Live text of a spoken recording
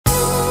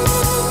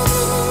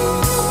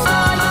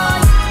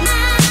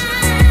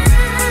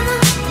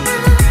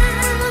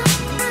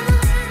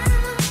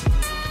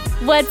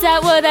What's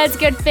up? Well, that's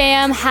good,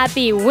 fam.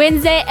 Happy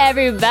Wednesday,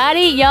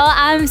 everybody. Y'all,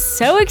 I'm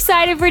so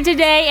excited for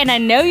today, and I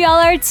know y'all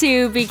are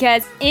too,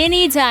 because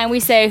anytime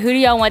we say, who do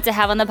y'all want to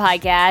have on the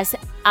podcast,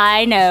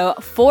 I know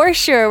for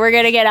sure we're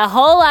going to get a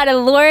whole lot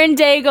of Lauren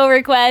Daigle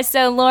requests.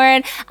 So,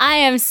 Lauren, I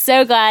am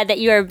so glad that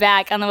you are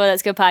back on the Well,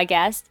 That's Good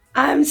podcast.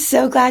 I'm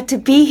so glad to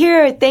be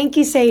here. Thank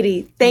you,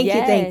 Sadie. Thank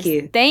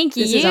you. Thank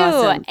you. This is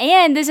awesome.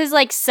 And this is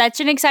like such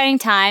an exciting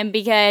time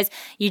because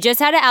you just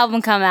had an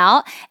album come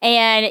out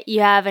and you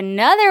have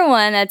another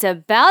one that's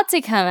about to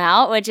come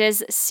out, which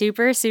is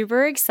super,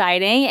 super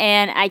exciting.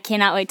 And I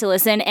cannot wait to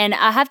listen. And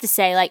I have to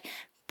say, like,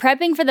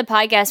 prepping for the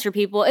podcast for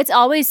people, it's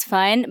always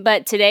fun,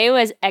 but today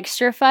was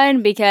extra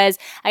fun because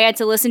I got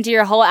to listen to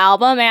your whole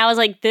album and I was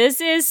like,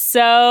 this is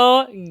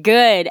so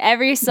good.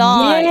 Every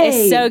song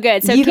is so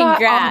good. So you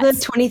congrats. Got all the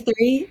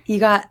 23? You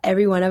got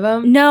every one of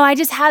them? No, I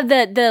just have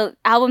the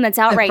album that's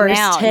out right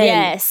now. 10.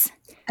 Yes.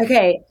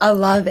 Okay, I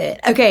love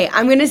it. Okay,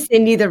 I'm going to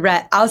send you the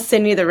rest. I'll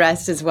send you the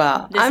rest as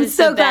well. I'm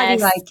so glad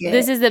you like it.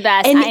 This is the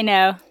best. And I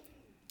know.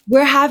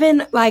 We're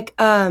having like,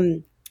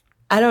 I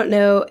don't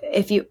know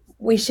if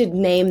we should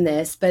name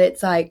this, but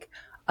it's like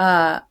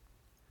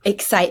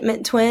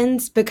Excitement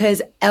Twins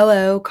because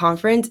LO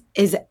Conference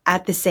is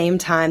at the same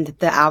time that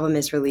the album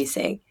is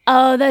releasing.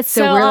 Oh, that's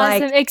so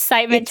awesome. Like,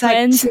 Excitement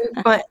Twins.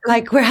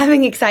 Like we're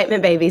having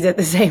excitement babies at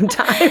the same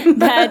time.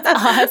 That's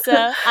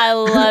awesome. I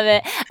love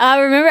it. I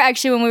remember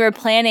actually when we were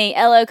planning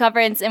LO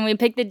Conference and we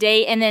picked the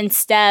date, and then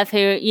Steph, who,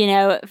 you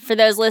know, for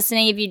those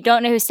listening, if you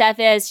don't know who Steph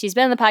is, she's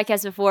been on the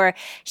podcast before.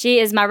 She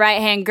is my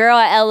right-hand girl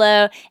at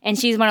LO, and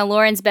she's one of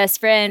Lauren's best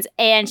friends.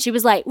 And she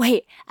was like,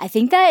 wait, I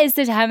think that is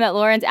the time that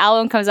Lauren's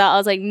album comes out. I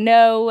was like,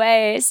 no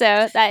way.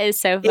 So that is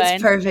so fun.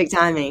 It's perfect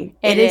timing.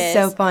 It is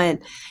so fun.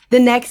 The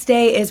next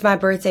day is my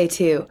birthday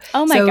too.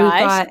 Oh my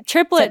gosh.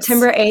 Triplets.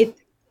 September 8th.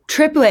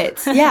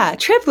 Triplets. Yeah,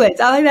 triplets.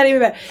 I like that even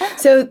better.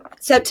 So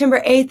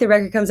September 8th, the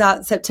record comes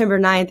out. September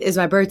 9th is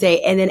my birthday.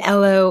 And then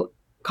LO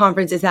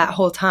Conference is that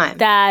whole time.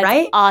 That's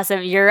right?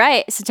 Awesome. You're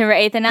right. September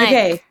 8th and 9th.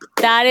 Okay.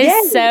 That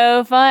is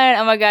so fun.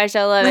 Oh my gosh,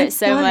 I love it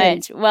so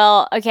much.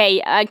 Well,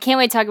 okay, I can't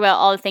wait to talk about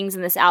all the things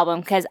in this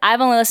album because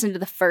I've only listened to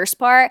the first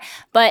part,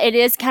 but it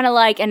is kind of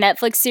like a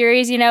Netflix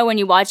series, you know, when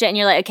you watch it and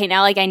you're like, okay,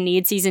 now like I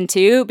need season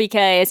 2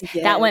 because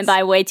that went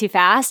by way too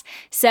fast.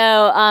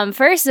 So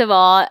first of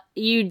all,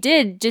 you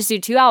did just do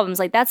 2 albums.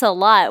 Like that's a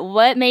lot.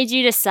 What made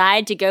you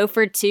decide to go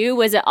for 2?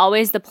 Was it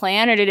always the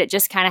plan or did it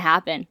just kind of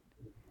happen?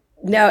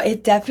 No,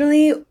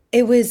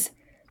 it was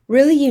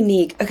really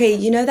unique. Okay,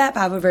 you know that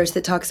Bible verse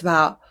that talks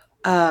about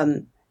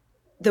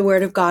the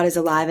word of God is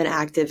alive and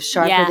active,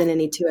 sharper than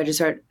any two-edged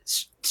sword,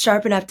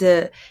 sharp enough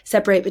to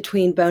separate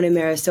between bone and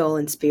marrow, soul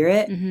and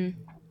spirit. Mm-hmm.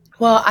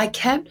 Well, I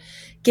kept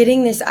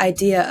getting this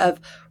idea of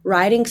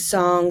writing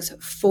songs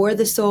for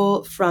the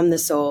soul from the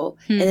soul,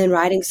 and then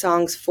writing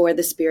songs for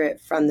the spirit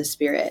from the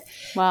spirit.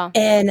 Wow.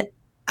 And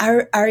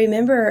I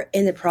remember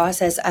in the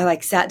process, I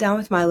like sat down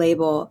with my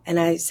label and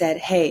I said,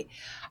 hey,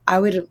 I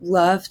would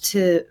love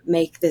to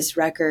make this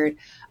record.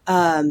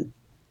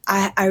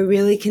 I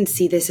really can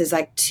see this as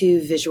like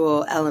 2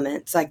 visual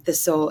elements, like the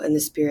soul and the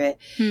spirit,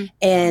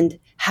 and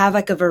have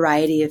like a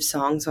variety of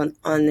songs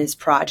on this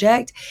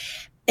project.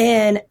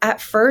 And at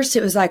first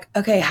it was like,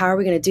 okay, how are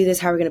we going to do this?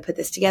 How are we going to put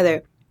this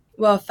together?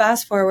 Well,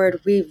 fast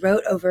forward, we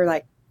wrote over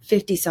like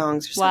 50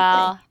 songs or something.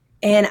 Wow.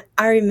 And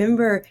I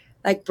remember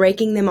like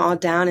breaking them all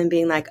down and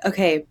being like,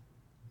 okay,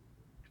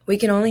 we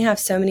can only have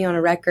so many on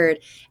a record.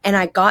 And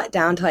I got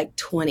down to like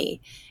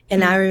 20.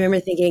 And I remember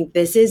thinking,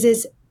 this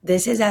is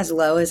as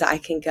low as I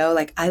can go.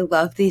 Like, I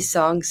love these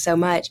songs so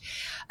much.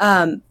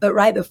 But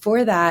right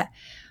before that,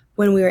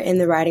 when we were in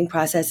the writing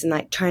process and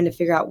like trying to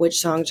figure out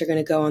which songs are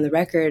going to go on the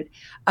record,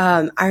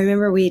 I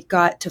remember we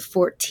got to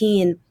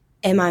 14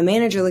 and my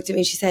manager looked at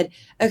me and she said,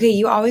 okay,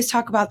 you always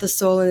talk about the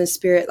soul and the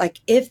spirit. Like,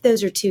 if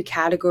those are 2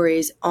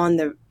 categories on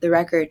the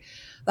record,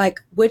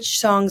 like which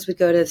songs would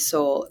go to the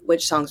soul,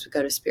 which songs would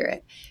go to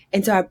spirit.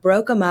 And so I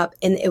broke them up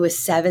and it was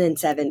 7 and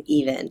 7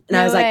 even. And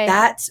I was like,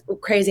 that's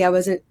crazy. I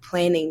wasn't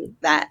planning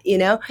that, you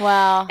know?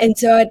 Wow. And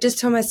so I just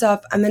told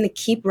myself, I'm going to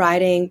keep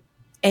writing.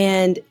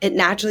 And it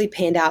naturally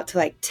panned out to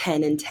like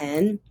 10 and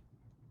 10.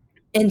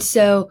 And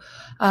so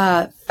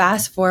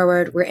fast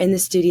forward, we're in the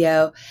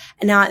studio.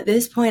 And now at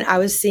this point, I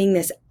was seeing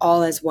this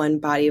all as one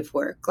body of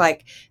work,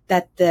 like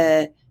that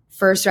the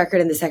first record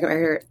and the second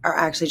record are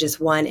actually just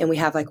one. And we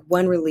have like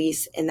one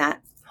release in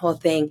that whole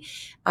thing.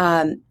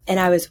 And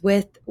I was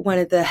with one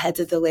of the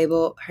heads of the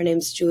label. Her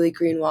name's Julie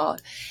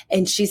Greenwald.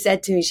 And she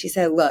said to me, she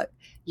said, look,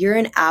 you're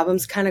an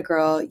albums kind of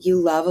girl. You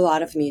love a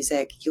lot of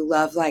music. You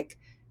love like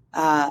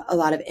a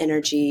lot of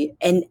energy.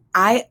 And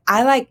I'm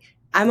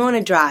on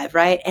a drive,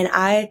 right? And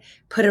I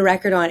put a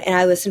record on and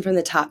I listen from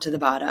the top to the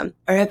bottom.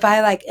 Or if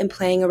I like am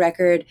playing a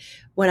record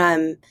when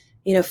I'm,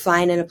 you know,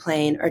 flying in a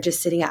plane or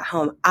just sitting at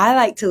home, I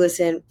like to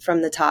listen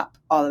from the top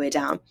all the way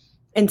down.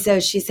 And so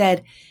she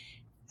said,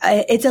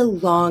 it's a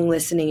long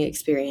listening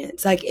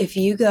experience. Like if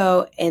you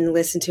go and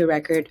listen to a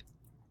record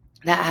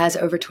that has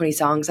over 20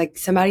 songs. Like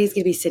somebody's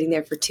going to be sitting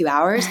there for 2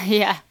 hours.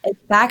 Yeah. And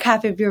the back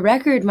half of your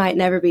record might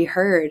never be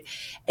heard.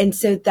 And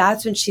so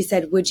that's when she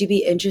said, would you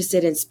be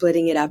interested in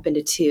splitting it up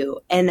into 2?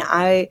 And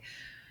I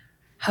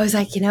was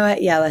like, you know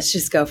what? Yeah, let's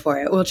just go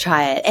for it. We'll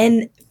try it.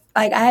 And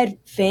like I had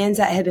fans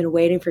that had been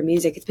waiting for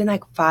music. It's been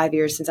like 5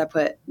 years since I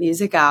put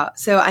music out.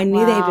 So I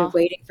knew they had been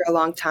waiting for a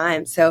long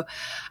time. So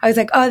I was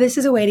like, oh, this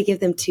is a way to give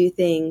them 2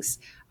 things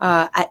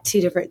at 2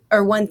 different,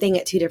 or 1 thing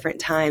at 2 different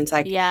times.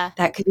 Like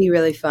that could be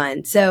really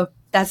fun. So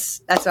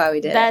that's why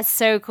we did That's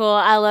so cool.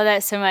 I love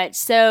that so much.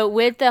 So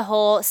with the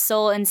whole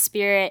soul and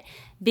spirit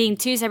being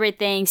 2 separate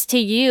things, to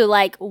you,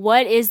 like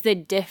what is the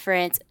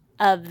difference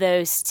of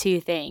those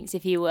 2 things,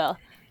 if you will?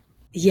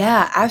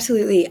 Yeah,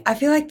 absolutely. I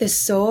feel like the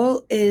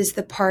soul is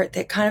the part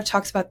that kind of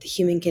talks about the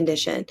human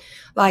condition.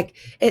 Like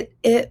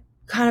it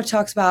kind of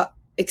talks about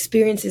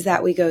experiences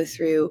that we go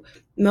through,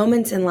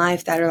 moments in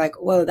life that are like,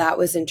 whoa, that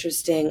was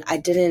interesting. I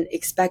didn't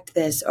expect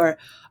this, or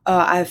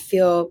I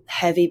feel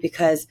heavy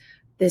because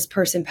this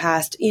person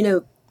passed, kind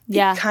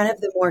of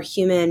the more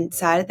human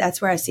side.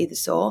 That's where I see the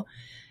soul.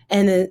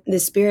 And the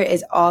spirit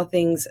is all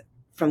things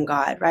from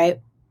God,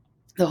 right?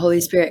 The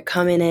Holy Spirit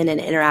coming in and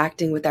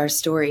interacting with our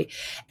story.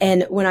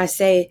 And when I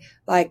say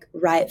like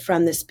write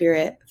from the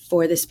Spirit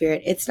for the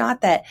Spirit, it's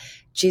not that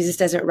Jesus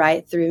doesn't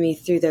write through me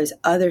through those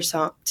other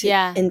songs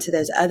into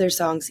those other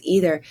songs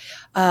either.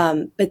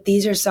 But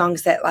these are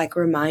songs that like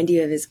remind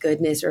you of his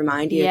goodness,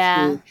 remind you of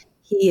who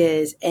he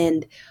is,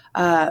 and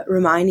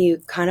remind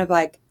you kind of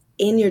like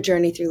in your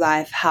journey through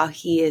life, how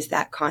he is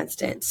that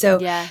constant. So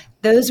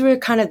those were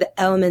kind of the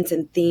elements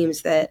and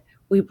themes that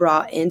we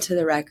brought into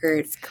the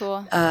record. That's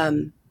cool.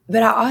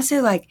 But I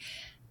also like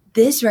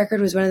this record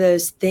was one of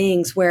those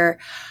things where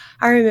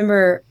I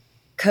remember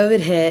COVID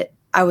hit.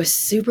 I was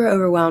super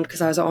overwhelmed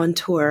because I was on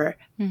tour.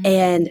 Mm-hmm.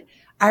 And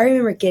I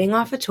remember getting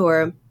off a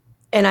tour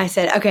and I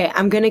said, okay,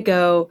 I'm going to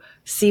go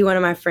see one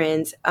of my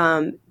friends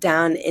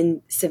down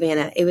in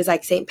Savannah. It was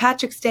like St.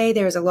 Patrick's Day.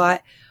 There was a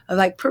lot of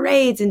like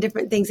parades and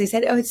different things. They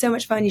said, oh, it's so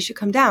much fun. You should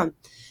come down.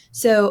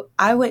 So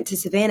I went to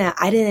Savannah.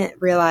 I didn't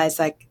realize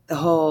like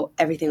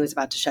everything was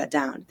about to shut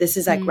down. This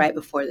is like right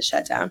before the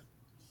shutdown.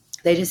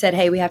 They just said,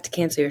 hey, we have to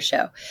cancel your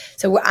show.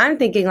 So I'm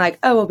thinking like,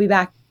 oh, we'll be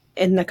back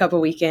in a couple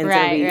weekends.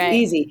 It'll be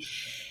easy.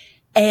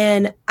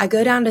 And I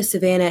go down to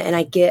Savannah and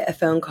I get a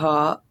phone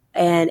call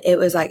and it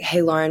was like,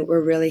 hey, Lauren,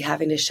 we're really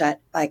having to shut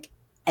like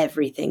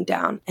everything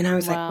down. And I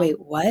was like, wait,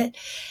 what?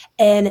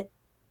 And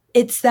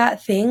it's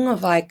that thing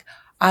of like,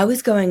 I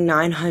was going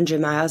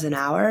 900 miles an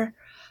hour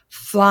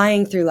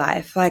flying through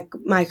life. Like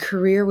my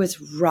career was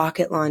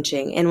rocket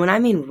launching. And when I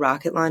mean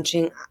rocket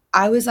launching,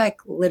 I was like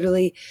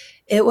literally,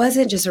 it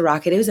wasn't just a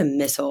rocket, it was a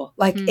missile.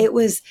 Like it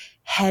was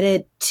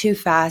headed too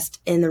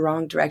fast in the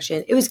wrong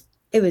direction. It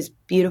was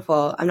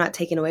beautiful. I'm not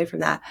taking away from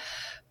that.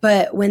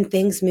 But when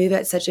things move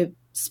at such a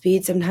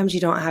speed, sometimes you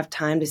don't have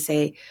time to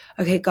say,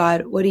 okay,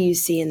 God, what do you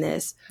see in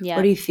this? Yeah.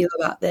 What do you feel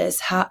about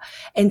this?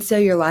 And so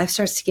your life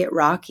starts to get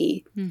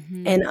rocky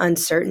and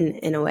uncertain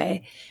in a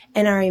way.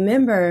 And I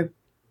remember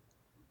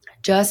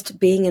just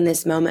being in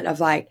this moment of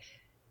like,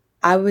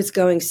 I was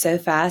going so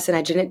fast and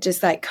I didn't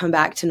just like come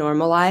back to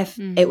normal life.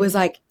 It was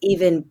like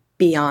even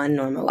beyond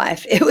normal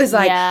life. It was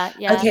like,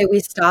 okay, we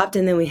stopped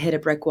and then we hit a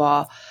brick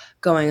wall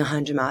going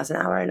 100 miles an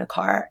hour in a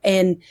car.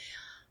 And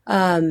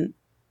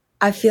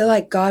I feel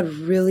like God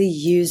really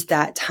used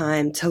that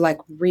time to like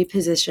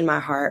reposition my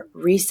heart,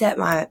 reset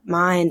my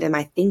mind and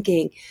my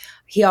thinking.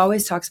 He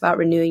always talks about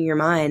renewing your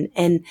mind.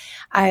 And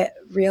I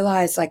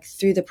realized like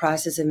through the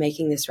process of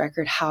making this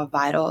record, how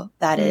vital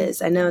that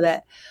is. I know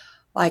that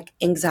like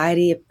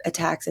anxiety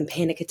attacks and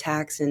panic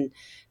attacks and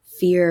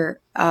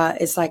fear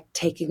is like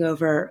taking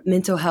over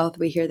mental health.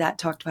 We hear that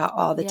talked about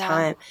all the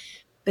time.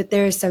 But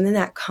there is something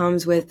that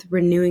comes with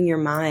renewing your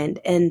mind.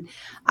 And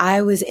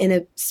I was in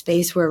a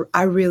space where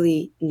I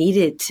really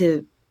needed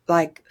to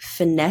like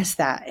finesse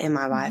that in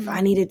my life. I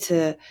needed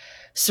to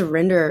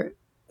surrender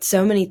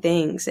so many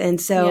things.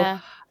 And so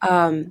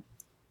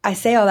I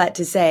say all that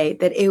to say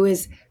that it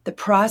was the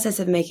process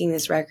of making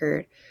this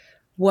record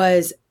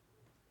was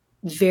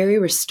very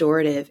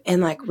restorative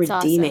and like that's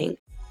redeeming. Awesome.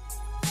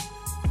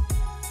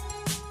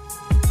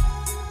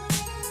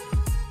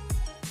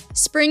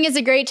 Spring is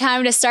a great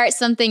time to start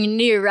something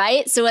new,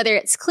 right? So whether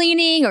it's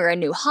cleaning or a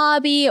new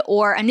hobby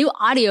or a new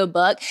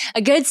audiobook,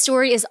 a good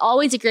story is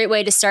always a great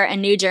way to start a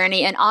new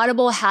journey, and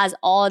Audible has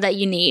all that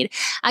you need.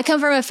 I come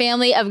from a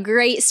family of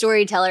great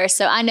storytellers,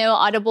 so I know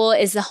Audible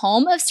is the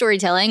home of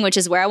storytelling, which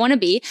is where I want to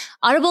be.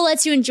 Audible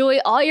lets you enjoy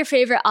all your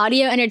favorite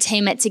audio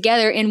entertainment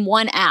together in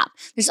one app.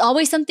 There's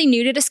always something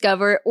new to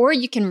discover, or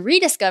you can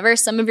rediscover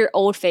some of your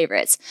old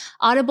favorites.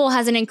 Audible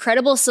has an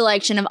incredible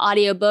selection of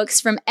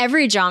audiobooks from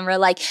every genre,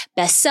 like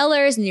bestseller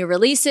bestsellers, new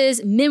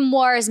releases,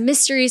 memoirs,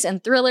 mysteries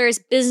and thrillers,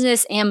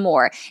 business, and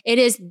more. It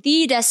is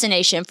the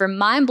destination for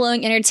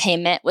mind-blowing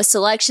entertainment with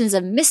selections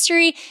of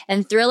mystery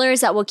and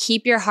thrillers that will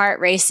keep your heart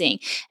racing.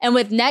 And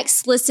with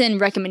next listen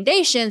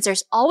recommendations,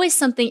 there's always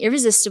something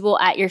irresistible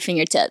at your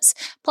fingertips.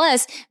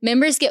 Plus,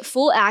 members get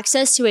full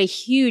access to a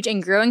huge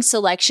and growing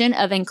selection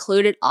of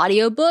included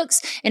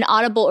audiobooks and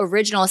Audible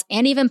originals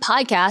and even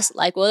podcasts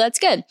like Well, That's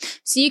Good.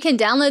 So you can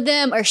download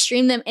them or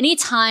stream them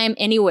anytime,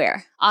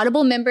 anywhere.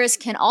 Audible members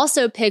can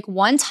also pick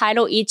one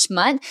title each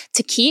month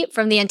to keep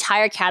from the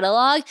entire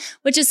catalog,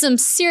 which is some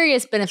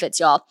serious benefits,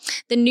 y'all.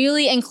 The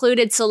newly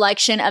included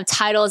selection of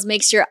titles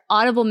makes your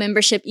Audible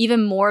membership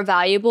even more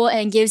valuable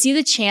and gives you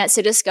the chance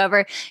to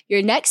discover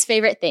your next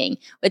favorite thing.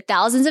 With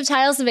thousands of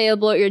titles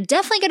available, you're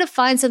definitely going to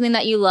find something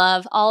that you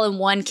love all in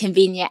one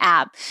convenient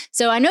app.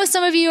 So I know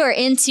some of you are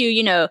into,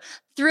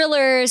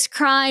 thrillers,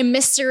 crime,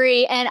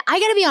 mystery. And I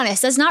gotta be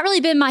honest, that's not really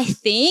been my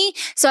thing.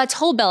 So I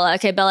told Bella,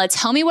 okay, Bella,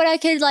 tell me what I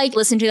could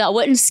listen to that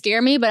wouldn't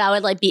scare me, but I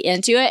would be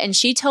into it. And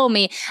she told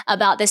me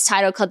about this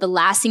title called The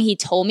Last Thing He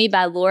Told Me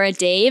by Laura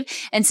Dave.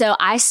 And so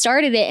I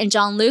started it and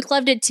John Luke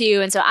loved it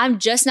too. And so I'm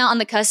just now on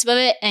the cusp of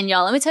it. And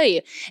y'all, let me tell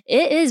you,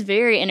 it is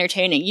very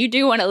entertaining. You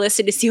do want to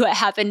listen to see what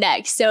happened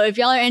next. So if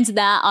y'all are into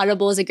that,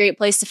 Audible is a great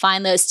place to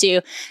find those too.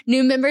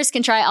 New members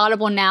can try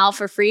Audible now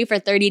for free for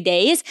 30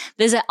 days.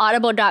 Visit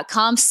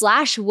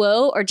audible.com/whoa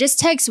or just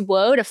text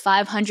whoa to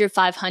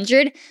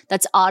 500-500.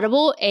 That's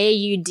Audible,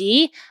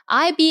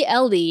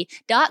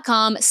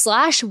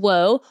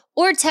 AUDIBLE.com/whoa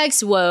or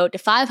text whoa to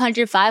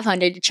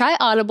 500-500 to try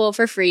Audible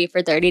for free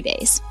for 30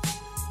 days.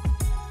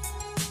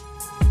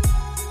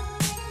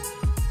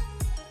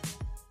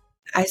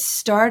 I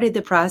started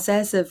the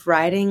process of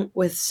writing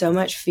with so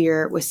much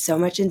fear, with so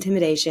much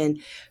intimidation,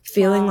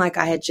 feeling like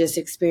I had just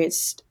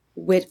experienced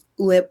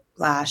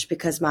whiplash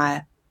because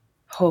my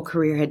whole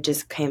career had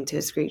just came to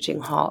a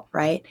screeching halt,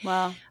 right?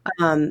 Wow.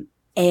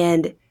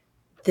 And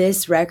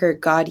this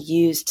record God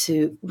used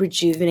to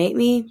rejuvenate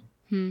me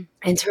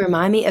and to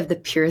remind me of the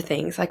pure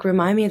things,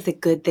 remind me of the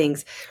good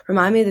things,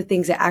 remind me of the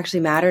things that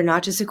actually matter,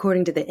 not just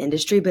according to the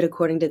industry, but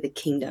according to the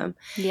kingdom.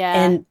 Yeah.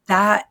 And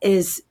that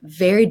is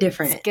very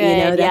different.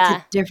 That's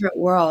a different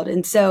world.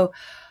 And so,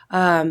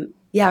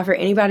 for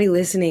anybody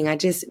listening,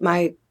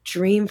 my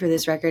dream for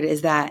this record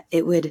is that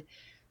it would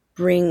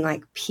bring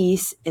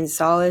peace and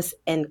solace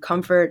and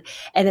comfort,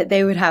 and that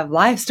they would have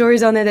life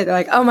stories on there that they're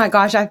like, oh my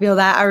gosh, I feel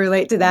that, I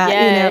relate to that,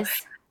 yes.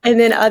 And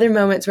then other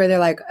moments where they're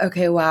like,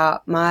 okay, wow,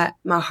 my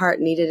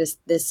heart needed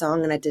this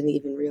song and I didn't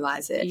even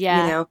realize it.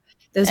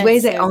 Those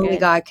ways that only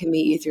God can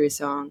meet you through a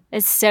song.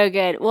 It's so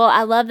good. Well,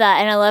 I love that.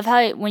 And I love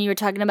how when you were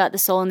talking about the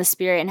soul and the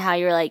spirit and how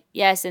you were like,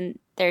 yes, and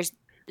there's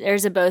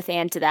a both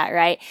and to that,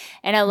 right?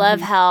 And I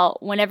love how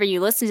whenever you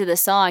listen to the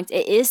songs,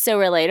 it is so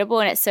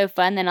relatable and it's so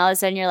fun. Then all of a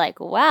sudden you're like,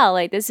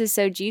 wow, this is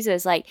so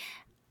Jesus.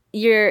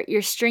 You're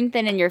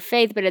strengthened in your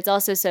faith, but it's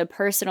also so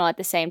personal at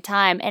the same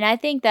time. And I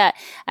think that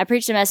I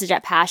preached a message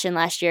at Passion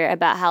last year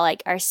about how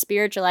our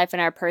spiritual life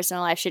and our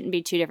personal life shouldn't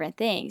be two different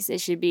things. It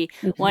should be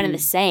one and the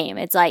same.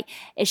 It's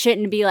it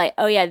shouldn't be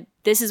oh yeah,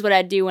 this is what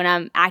I do when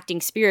I'm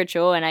acting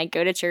spiritual and I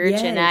go to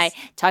church and I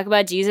talk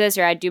about Jesus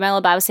or I do my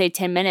little Bible study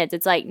 10 minutes.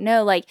 It's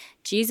no,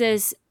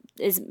 Jesus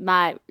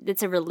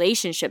it's a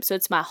relationship. So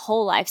it's my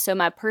whole life. So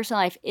my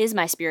personal life is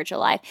my spiritual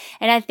life.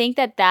 And I think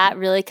that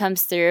really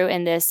comes through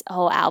in this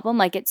whole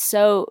album. It's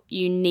so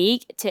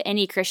unique to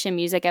any Christian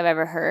music I've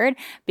ever heard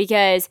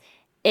because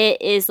it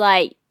is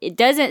it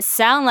doesn't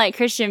sound like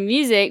Christian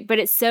music, but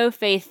it's so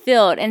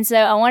faith-filled. And so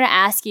I want to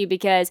ask you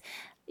because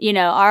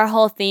our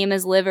whole theme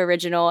is live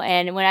original.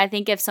 And when I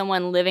think of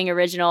someone living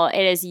original,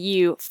 it is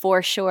you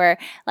for sure.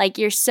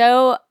 You're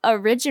so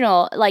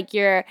original.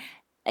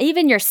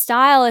 Even your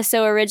style is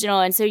so original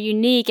and so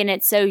unique and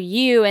it's so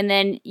you. And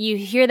then you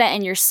hear that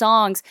in your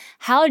songs.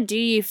 How do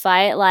you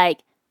fight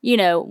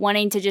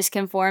wanting to just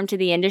conform to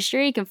the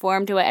industry,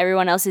 conform to what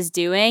everyone else is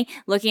doing,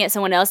 looking at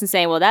someone else and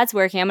saying, well, that's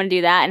working, I'm going to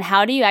do that. And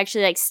how do you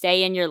actually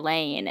stay in your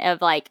lane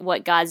of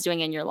what God's doing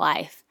in your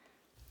life?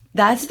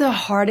 That's the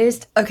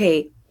hardest.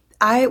 Okay.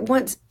 I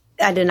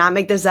did not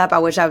make this up. I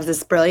wish I was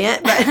this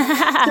brilliant, but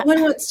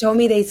someone once told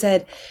me, they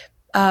said,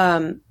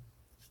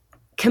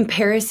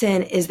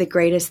 comparison is the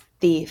greatest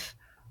thief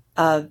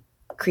of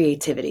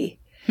creativity.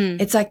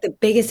 It's the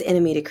biggest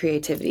enemy to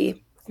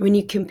creativity. When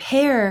you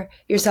compare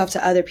yourself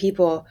to other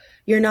people,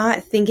 you're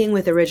not thinking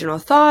with original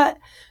thought.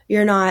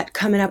 You're not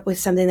coming up with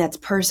something that's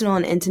personal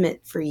and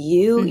intimate for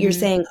you. You're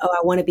saying, oh,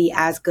 I want to be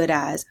as good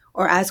as,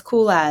 or as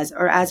cool as,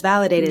 or as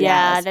validated as.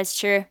 Yeah, that's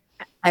true.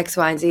 X,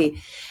 Y, and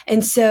Z.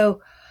 And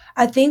so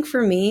I think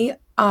for me,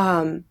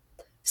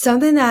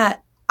 something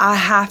that I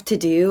have to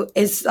do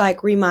is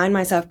remind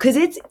myself, because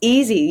it's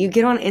easy. You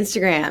get on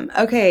Instagram.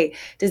 Okay,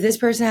 does this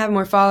person have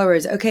more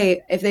followers?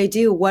 Okay, if they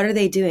do, what are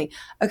they doing?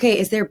 Okay,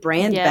 is their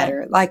brand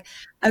better?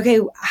 Okay,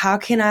 how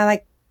can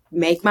I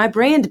make my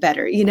brand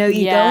better? You go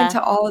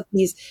into all of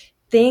these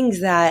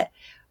things that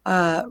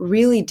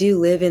really do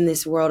live in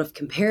this world of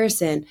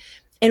comparison.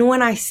 And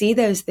when I see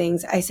those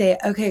things, I say,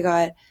 okay,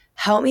 God,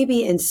 help me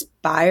be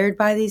inspired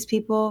by these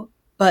people,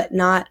 but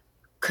not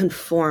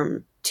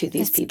conform to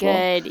these That's people.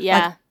 good.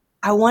 Yeah. Like,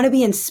 I want to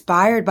be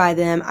inspired by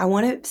them. I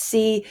want to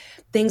see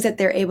things that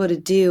they're able to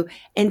do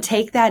and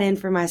take that in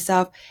for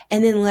myself,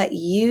 and then let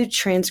you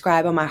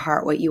transcribe on my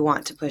heart what you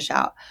want to push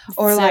out.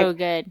 Or So like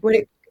good.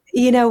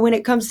 when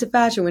it comes to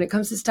fashion, when it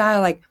comes to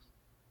style, like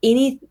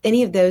any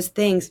of those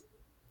things.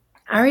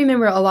 I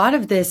remember a lot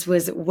of this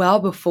was well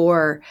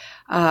before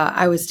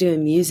I was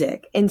doing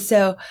music. And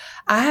so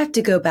I have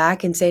to go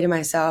back and say to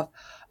myself,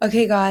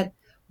 okay, God,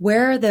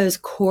 where are those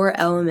core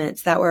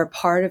elements that were a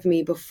part of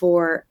me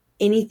before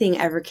anything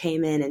ever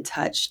came in and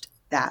touched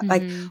that?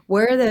 Like,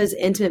 where are those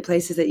intimate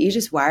places that you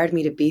just wired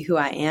me to be who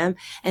I am,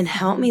 and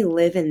help me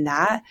live in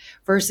that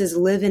versus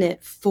live in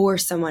it for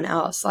someone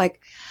else? Like,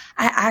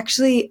 I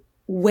actually,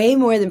 way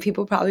more than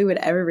people probably would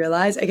ever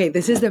realize. Okay,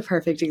 this is the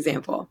perfect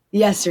example.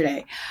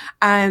 Yesterday,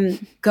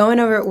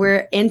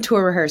 we're in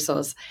tour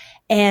rehearsals,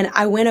 and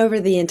I went over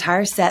the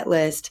entire set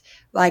list,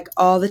 like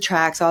all the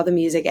tracks, all the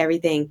music,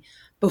 everything,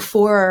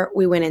 before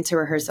we went into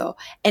rehearsal.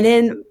 And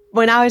then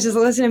when I was just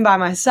listening by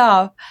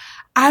myself,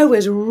 I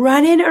was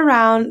running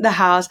around the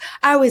house.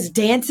 I was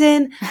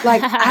dancing.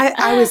 Like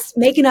I was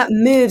making up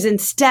moves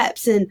and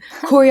steps and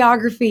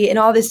choreography and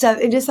all this stuff,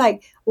 and just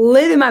like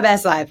living my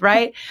best life,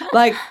 right?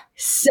 Like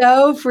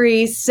so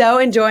free, so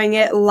enjoying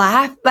it,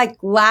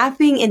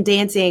 laughing and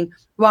dancing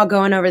while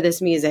going over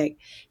this music,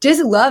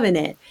 just loving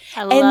it.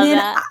 And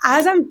then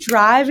as I'm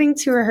driving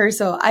to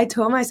rehearsal, I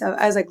told myself,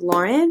 I was like,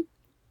 Lauren,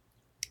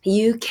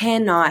 you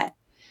cannot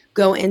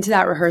go into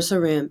that rehearsal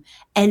room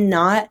and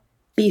not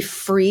be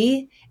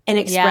free and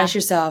express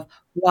yourself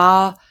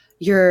while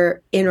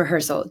you're in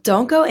rehearsal.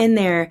 Don't go in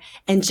there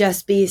and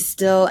just be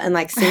still and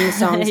like sing the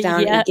songs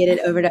down and get it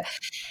over to.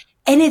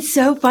 And it's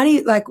so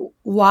funny. Like,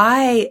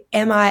 why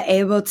am I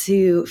able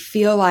to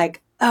feel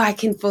like, oh, I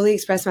can fully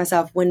express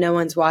myself when no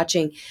one's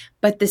watching?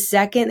 But the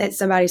second that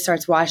somebody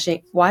starts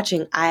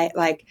watching, I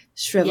like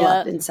shrivel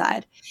up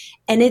inside.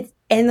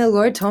 And the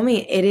Lord told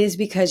me it is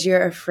because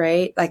you're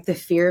afraid, like the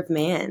fear of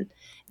man.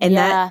 And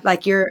that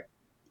like you're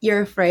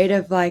afraid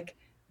of like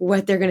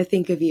what they're going to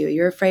think of you.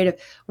 You're afraid of,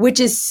 which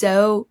is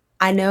so,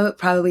 I know it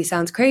probably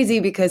sounds crazy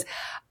because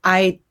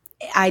I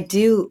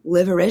do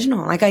live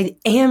original. Like I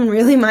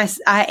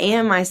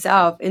am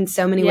myself in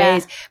so many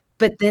ways,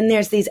 but then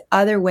there's these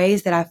other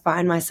ways that I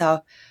find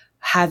myself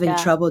having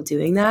trouble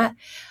doing that.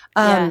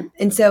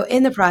 And so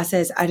in the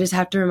process, I just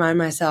have to remind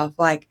myself,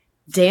 like,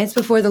 dance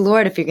before the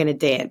Lord if you're going to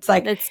dance.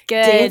 Like, that's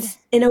good. Dance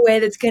in a way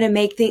that's going to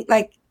make things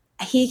like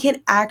He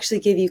can actually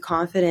give you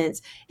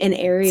confidence in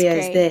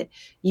areas that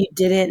you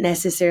didn't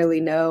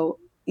necessarily know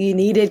you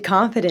needed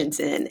confidence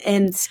in.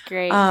 And it's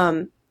great.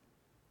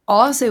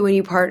 Also, when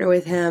you partner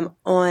with Him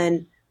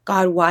on,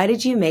 God, why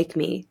did you make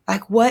me?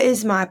 Like, what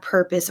is my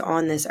purpose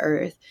on this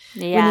earth?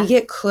 When you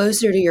get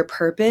closer to your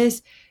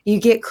purpose,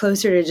 you get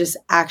closer to just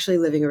actually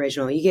living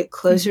original. You get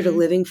closer to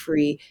living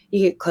free.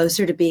 You get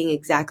closer to being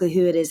exactly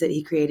who it is that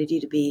He created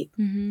you to be.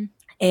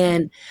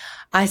 And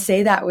I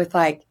say that with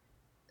like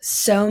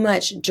so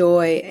much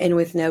joy and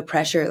with no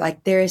pressure.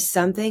 Like, there is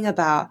something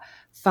about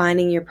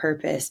finding your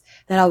purpose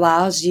that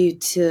allows you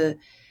to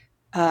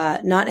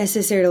not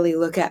necessarily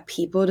look at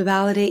people to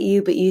validate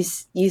you, but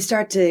you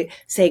start to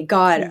say,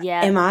 God,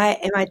 am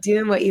I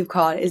doing what you've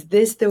called? Is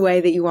this the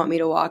way that you want me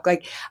to walk?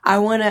 Like, I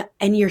want to,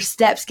 and your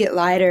steps get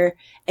lighter,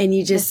 and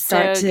you just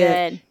start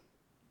to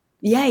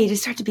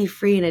be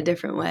free in a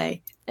different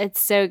way.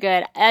 It's so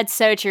good. That's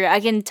so true. I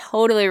can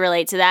totally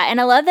relate to that. And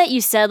I love that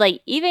you said,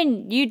 like,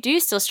 even you do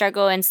still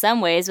struggle in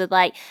some ways with,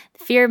 like,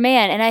 fear of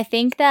man. And I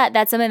think that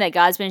that's something that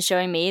God's been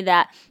showing me,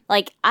 that,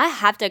 like, I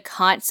have to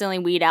constantly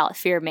weed out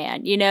fear of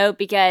man, you know,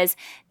 because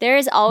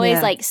there's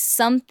always, like,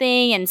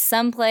 something in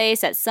some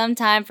place at some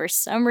time for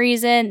some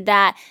reason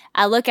that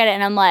I look at it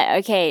and I'm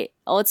like, okay,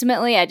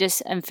 ultimately, I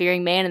just am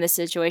fearing man in this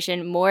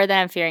situation more than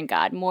I'm fearing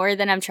God, more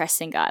than I'm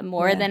trusting God,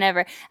 more than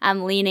ever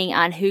I'm leaning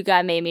on who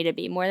God made me to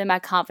be, more than my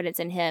confidence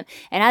in Him.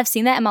 And I've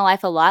seen that in my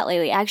life a lot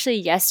lately. Actually,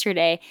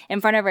 yesterday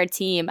in front of our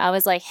team, I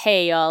was like,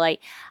 hey, y'all,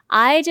 like,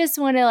 I just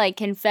want to like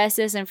confess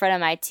this in front of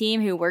my team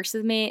who works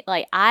with me.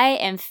 Like, I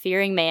am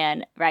fearing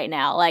man right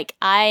now. Like,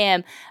 I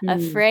am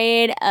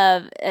afraid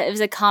of, it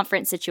was a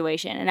conference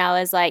situation. And I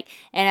was like,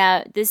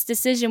 this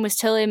decision was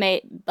totally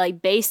made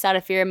like based out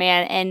of fear of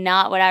man and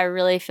not what I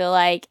really feel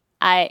like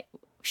I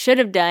should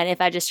have done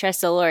if I just trust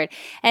the Lord.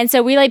 And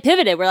so we like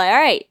pivoted. We're like, all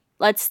right,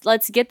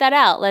 let's get that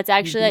out. Let's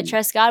actually like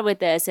trust God with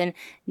this and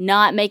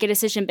not make a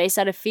decision based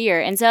out of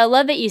fear. And so I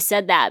love that you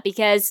said that,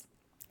 because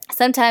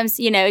sometimes,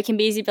 you know, it can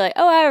be easy to be like,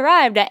 oh, I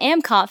arrived, I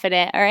am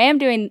confident, or I am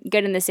doing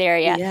good in this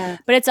area. Yeah.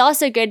 But it's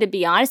also good to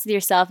be honest with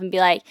yourself and be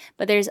like,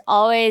 but there's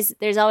always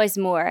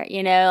more,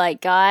 you know, like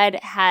God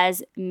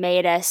has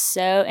made us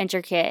so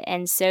intricate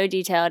and so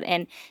detailed,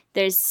 and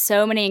there's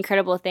so many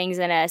incredible things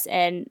in us,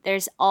 and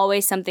there's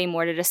always something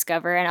more to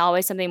discover, and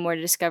always something more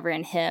to discover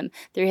in Him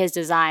through His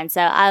design.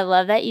 So I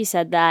love that you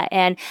said that.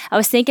 And I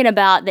was thinking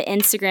about the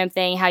Instagram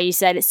thing, how you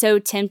said it's so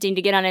tempting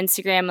to get on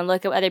Instagram and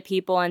look at other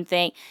people and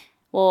think,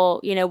 well,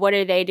 you know, what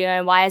are they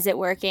doing? Why is it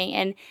working?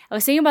 And I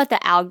was thinking about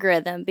the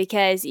algorithm,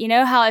 because you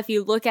know how if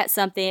you look at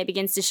something, it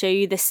begins to show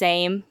you the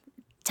same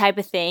type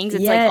of things.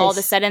 It's like all of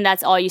a sudden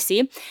that's all you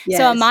see. Yes.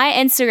 So on my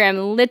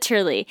Instagram,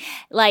 literally,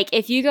 like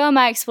if you go on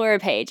my Explorer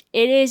page,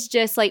 it is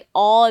just like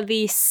all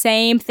the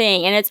same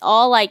thing. And it's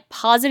all like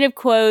positive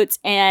quotes,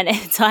 and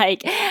it's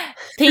like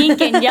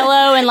pink and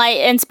yellow and like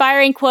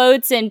inspiring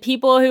quotes and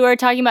people who are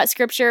talking about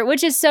scripture,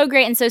 which is so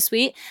great and so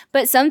sweet.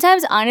 But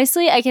sometimes,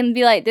 honestly, I can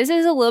be like, this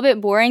is a little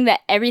bit boring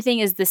that everything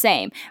is the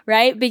same,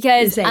 right?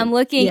 Because I'm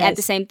looking at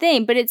the same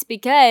thing, but it's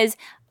because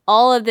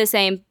all of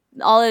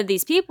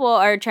these people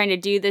are trying to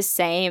do the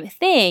same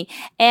thing.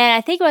 And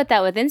I think about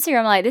that with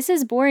Instagram, like, this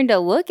is boring to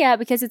look at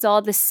because it's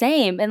all the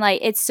same. And like,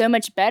 it's so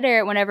much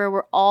better whenever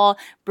we're all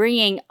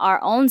bringing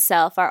our own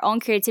self, our own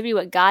creativity,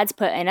 what God's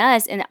put in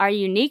us and our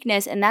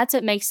uniqueness. And that's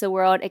what makes the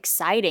world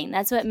exciting.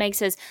 That's what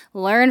makes us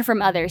learn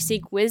from others,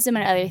 seek wisdom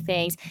in other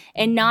things,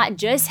 and not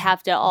just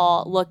have to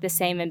all look the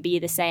same and be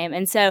the same.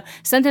 And so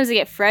sometimes I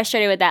get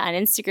frustrated with that on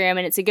Instagram,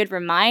 and it's a good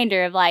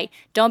reminder of like,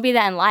 don't be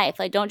that in life.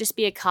 Like, don't just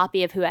be a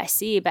copy of who I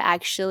see, but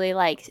actually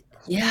like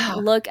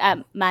look at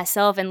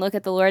myself and look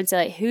at the Lord and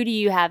say, like, who do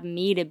you have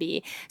me to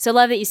be? So I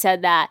love that you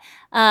said that.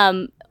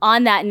 On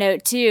that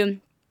note too,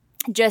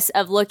 just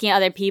of looking at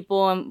other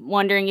people and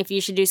wondering if you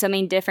should do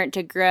something different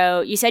to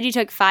grow. You said you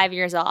took 5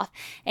 years off,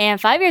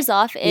 and 5 years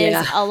off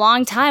is a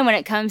long time when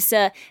it comes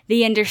to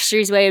the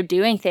industry's way of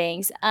doing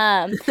things.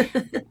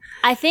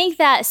 I think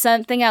that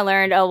something I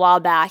learned a while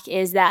back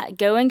is that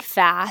going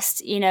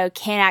fast,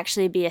 can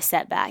actually be a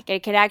setback.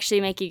 It could actually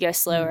make you go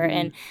slower. Mm-hmm.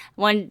 And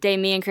one day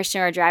me and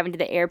Christian were driving to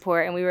the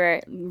airport, and we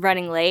were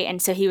running late,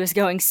 and so he was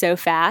going so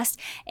fast.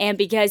 And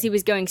because he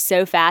was going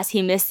so fast,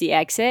 he missed the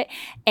exit,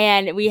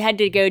 and we had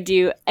to go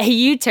do a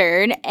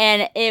U-turn.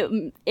 And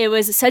it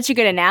was such a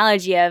good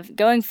analogy of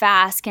going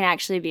fast can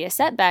actually be a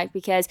setback,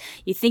 because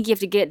you think you have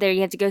to get there,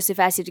 you have to go so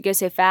fast,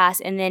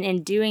 and then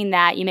in doing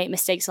that, you make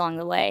mistakes along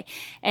the way.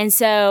 And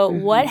so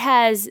what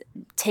has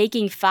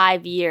taking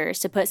 5 years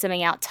to put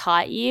something out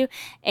taught you?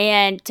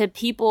 And to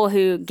people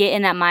who get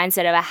in that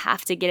mindset of I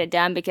have to get it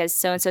done because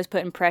so-and-so's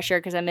putting pressure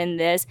because I'm in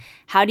this,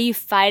 how do you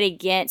fight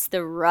against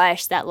the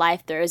rush that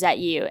life throws at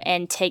you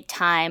and take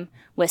time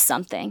with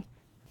something?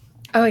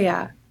 Oh,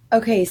 yeah.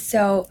 Okay,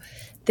 so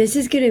this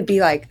is going to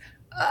be like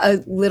a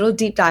little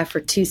deep dive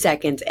for 2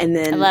 seconds, and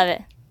then I love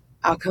it.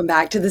 I'll come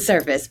back to the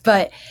surface.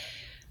 But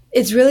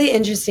it's really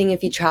interesting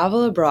if you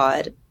travel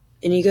abroad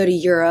and you go to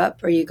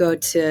Europe or you go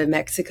to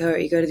Mexico or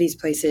you go to these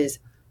places,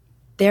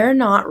 they're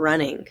not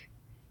running.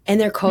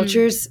 And their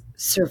cultures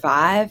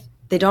survive.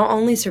 They don't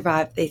only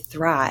survive, they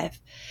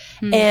thrive.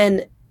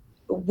 And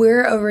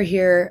we're over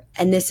here,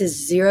 and this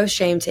is zero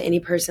shame to any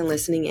person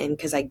listening in,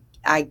 because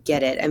I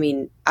get it. I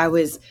mean, I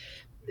was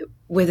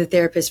with a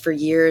therapist for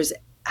years,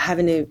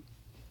 having to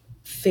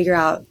figure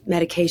out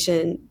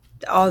medication,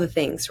 all the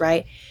things,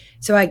 right?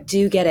 So I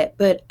do get it.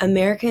 But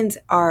Americans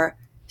are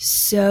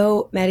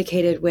so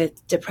medicated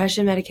with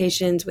depression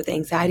medications, with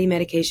anxiety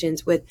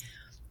medications, with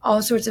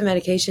all sorts of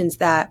medications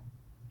that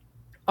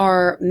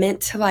are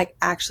meant to like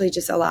actually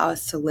just allow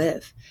us to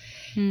live.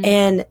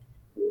 And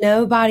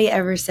nobody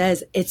ever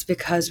says it's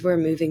because we're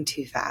moving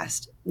too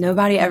fast.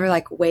 Nobody ever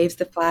like waves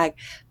the flag.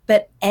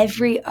 But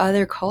every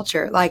other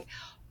culture, like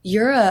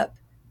Europe,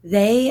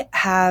 they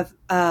have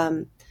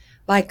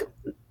like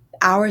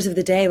hours of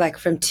the day, like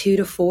from 2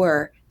 to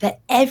 4,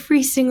 that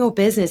every single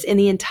business in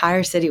the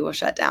entire city will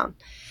shut down.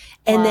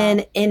 And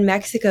then in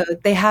Mexico,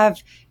 they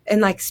have, in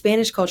like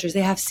Spanish cultures,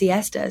 they have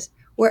siestas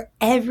where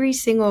every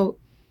single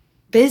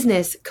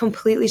business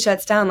completely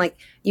shuts down. Like,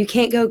 you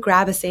can't go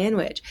grab a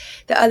sandwich.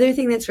 The other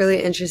thing that's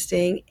really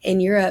interesting in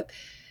Europe,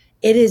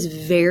 it is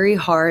very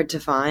hard to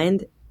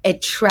find a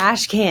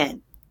trash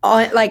can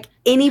on like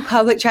any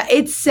public trash.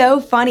 It's so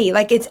funny.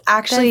 Like, it's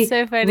actually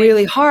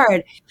really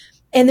hard.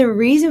 And the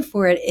reason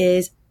for it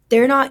is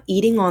they're not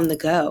eating on the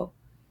go.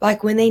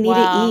 Like, when they need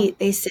to eat,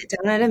 they sit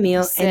down at a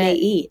meal and they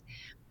eat.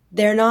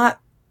 They're not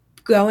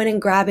going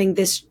and grabbing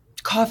this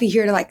coffee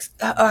here to like,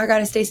 oh, I got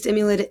to stay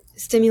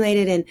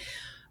stimulated and,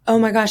 oh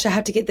my gosh, I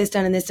have to get this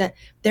done and this done.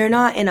 They're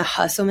not in a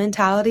hustle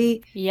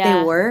mentality. Yeah.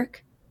 They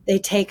work, they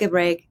take a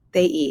break,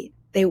 they eat.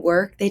 They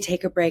work, they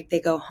take a break, they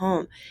go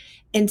home.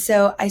 And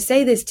so I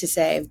say this to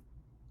say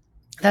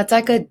that's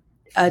like a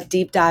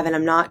deep dive, and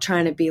I'm not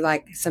trying to be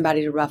like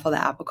somebody to ruffle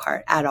the apple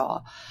cart at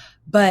all.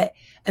 But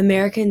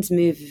Americans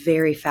move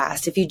very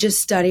fast. If you just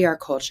study our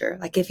culture,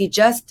 like if you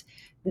just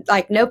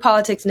like no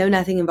politics, no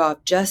nothing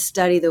involved, just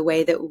study the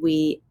way that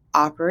we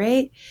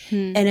operate.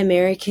 And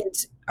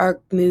Americans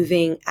are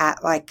moving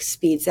at like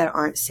speeds that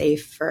aren't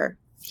safe for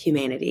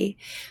humanity.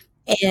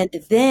 And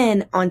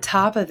then on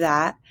top of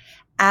that,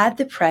 add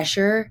the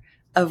pressure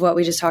of what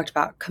we just talked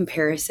about,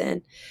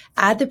 comparison.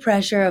 Add the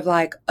pressure of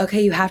like,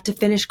 okay, you have to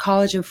finish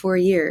college in 4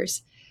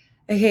 years.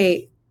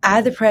 Okay,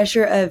 add the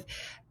pressure of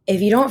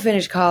if you don't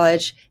finish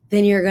college,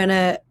 then you're going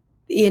to,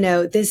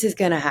 this is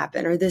going to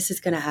happen or this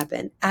is going to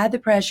happen. Add the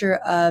pressure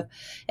of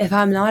if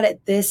I'm not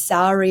at this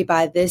salary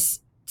by this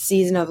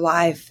season of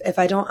life, if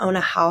I don't own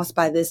a house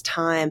by this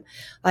time,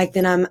 like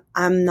then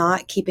I'm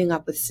not keeping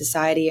up with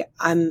society.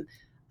 I'm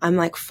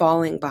like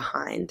falling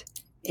behind,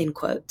 in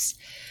quotes.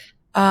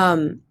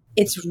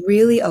 it's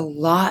really a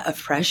lot of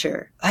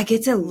pressure. Like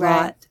it's a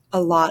Right.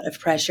 lot of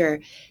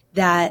pressure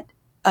that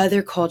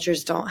other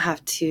cultures don't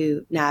have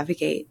to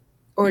navigate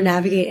or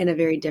navigate in a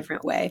very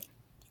different way.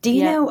 Do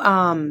you Yep.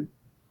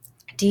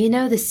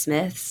 know the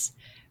Smiths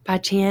by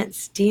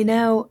chance? Do you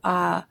know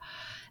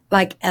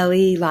like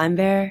Ellie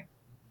Limebear?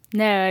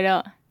 No, I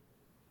don't.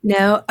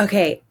 No?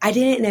 Okay. I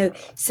didn't know.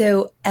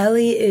 So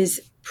Ellie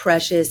is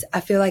precious.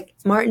 I feel like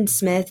Martin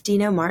Smith. Do you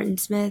know Martin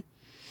Smith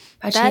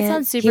by That sounds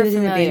chance? He super was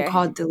in a band familiar.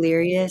 called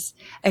Delirious.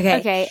 Okay.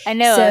 Okay, I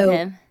know of So,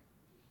 him.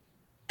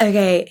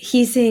 okay,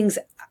 he sings,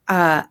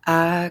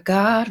 our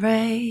God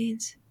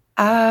reigns.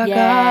 Our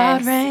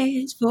God Yes.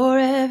 reigns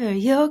forever.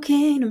 Your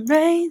kingdom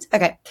reigns.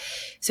 Okay.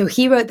 So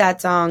he wrote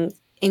that song.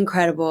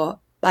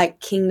 Incredible. Like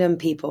Kingdom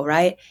People,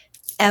 right?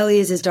 Ellie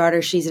is his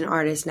daughter. She's an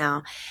artist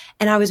now.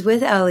 And I was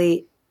with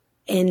Ellie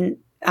in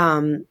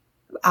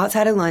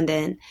outside of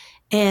London,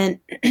 and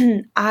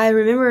I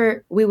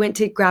remember we went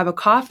to grab a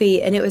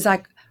coffee, and it was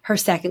like her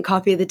second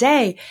coffee of the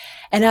day,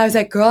 and I was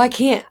like, "Girl, I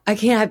can't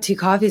have two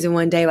coffees in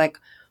one day. Like,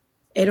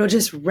 it'll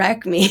just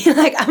wreck me,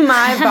 like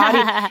my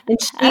body."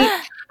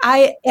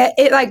 And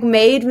it like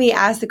made me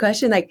ask the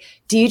question, like,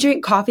 do you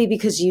drink coffee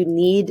because you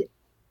need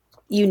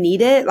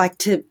it like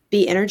to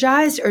be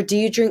energized, or do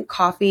you drink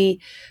coffee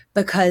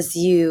because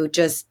you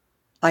just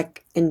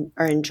like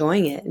are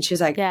enjoying it? And she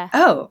was like, Yeah.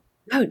 oh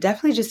no,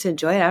 definitely just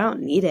enjoy it, I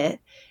don't need it.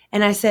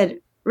 And I said,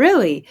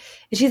 really?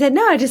 And she said,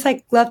 no, I just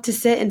like love to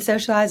sit and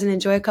socialize and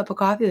enjoy a cup of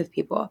coffee with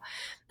people.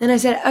 And I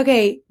said,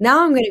 okay,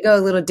 now I'm going to go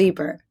a little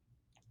deeper.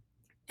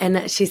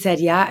 And she said,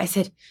 yeah. I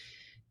said,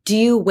 do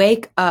you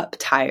wake up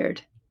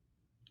tired?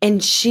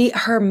 And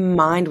her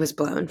mind was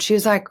blown. She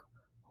was like,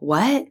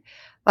 what?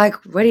 Like,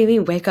 what do you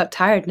mean wake up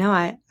tired? No,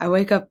 I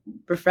wake up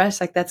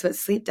refreshed. Like that's what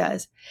sleep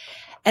does.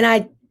 And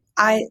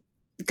I,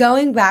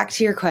 going back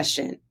to your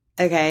question,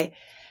 okay,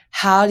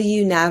 how do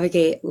you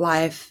navigate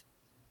life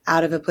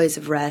out of a place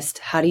of rest?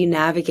 How do you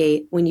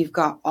navigate when you've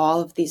got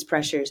all of these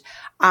pressures?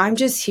 I'm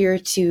just here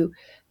to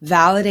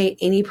validate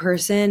any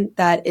person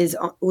that is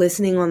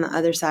listening on the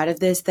other side of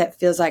this that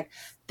feels like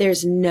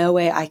there's no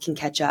way I can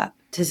catch up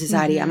to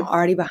society. I'm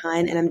already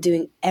behind and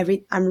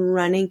I'm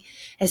running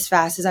as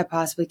fast as I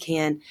possibly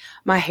can.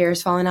 My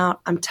hair's falling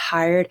out. I'm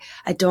tired.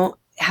 I don't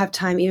have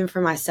time even for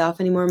myself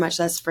anymore, much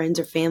less friends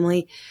or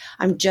family.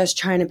 I'm just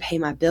trying to pay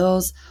my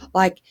bills.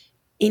 Like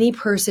any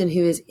person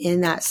who is in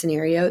that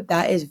scenario,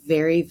 that is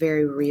very,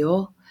 very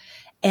real.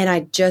 And I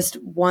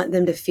just want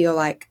them to feel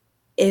like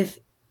if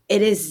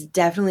it is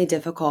definitely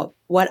difficult,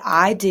 what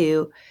I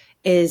do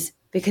is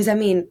because I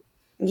mean,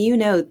 you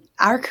know,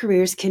 our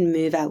careers can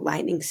move at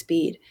lightning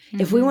speed.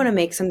 If we want to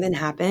make something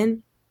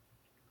happen,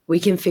 we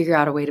can figure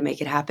out a way to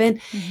make it happen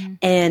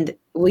and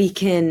we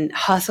can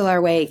hustle our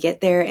way,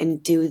 get there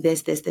and do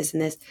this,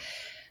 and this.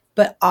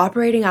 But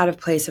operating out of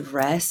place of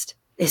rest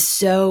is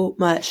so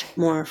much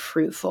more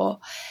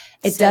fruitful.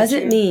 It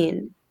doesn't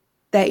mean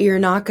that you're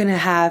not going to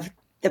have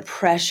the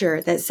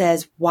pressure that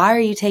says, why are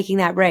you taking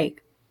that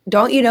break?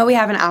 Don't you know we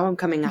have an album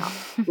coming out?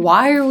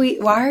 Why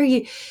are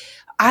you,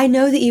 I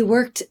know that you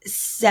worked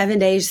 7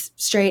 days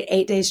straight,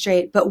 8 days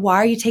straight, but why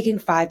are you taking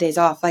 5 days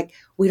off? Like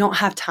we don't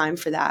have time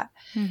for that.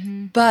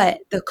 But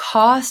the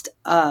cost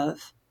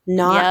of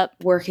not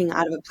working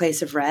out of a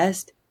place of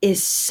rest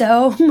is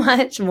so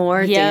much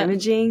more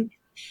damaging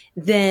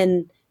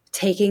than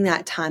taking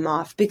that time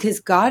off because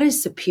God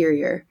is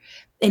superior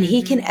and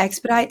he can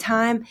expedite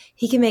time.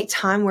 He can make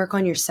time work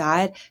on your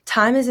side.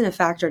 Time isn't a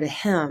factor to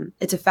him.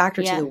 It's a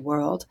factor to the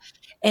world.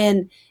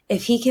 And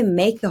if he can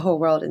make the whole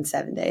world in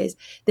 7 days,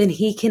 then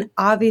he can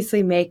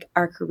obviously make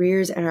our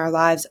careers and our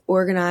lives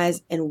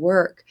organize and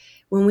work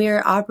when we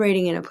are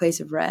operating in a place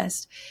of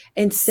rest.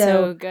 And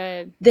so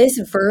good. This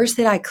verse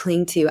that I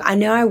cling to, I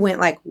know I went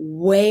like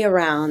way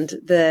around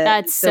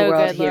the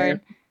world good, here.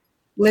 Lord.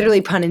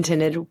 Literally pun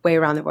intended, way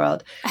around the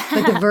world.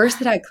 But the verse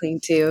that I cling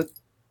to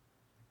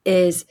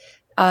is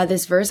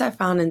this verse I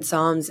found in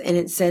Psalms, and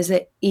it says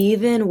that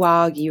even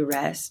while you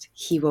rest,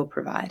 he will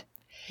provide.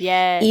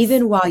 Yes.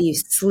 Even while you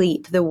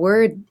sleep, the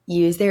word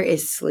used there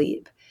is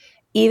sleep.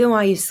 Even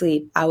while you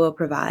sleep, I will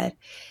provide.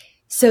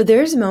 So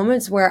there's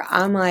moments where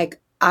I'm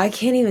like, I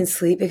can't even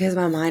sleep because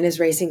my mind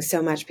is racing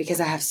so much because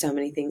I have so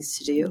many things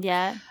to do.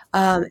 Yeah.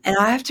 And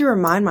I have to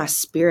remind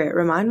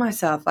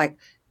myself, like,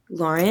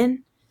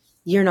 Lauren,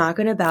 you're not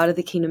going to bow to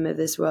the kingdom of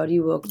this world.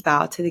 You will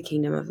bow to the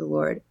kingdom of the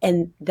Lord.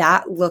 And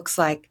that looks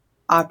like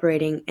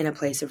operating in a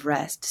place of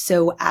rest.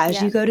 So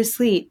as you go to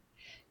sleep,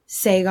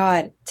 say,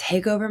 God,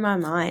 take over my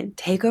mind,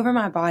 take over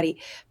my body,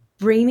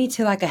 bring me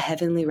to like a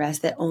heavenly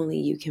rest that only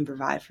you can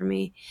provide for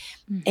me.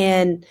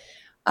 And,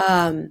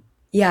 and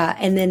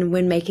then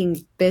when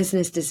making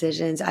business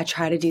decisions, I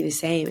try to do the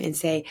same and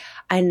say,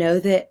 I know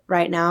that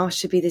right now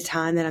should be the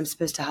time that I'm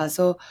supposed to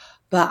hustle,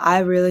 but I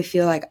really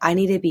feel like I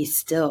need to be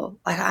still.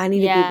 Like I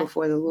need to be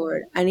before the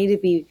Lord. I need to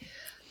be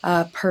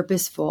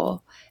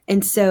purposeful.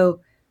 And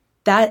so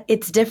that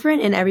it's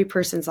different in every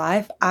person's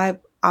life. I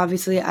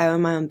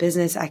own my own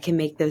business. I can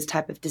make those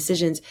type of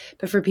decisions.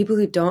 But for people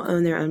who don't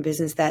own their own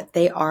business, that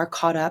they are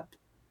caught up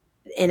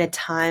in a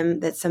time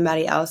that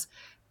somebody else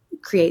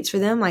creates for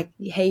them, like,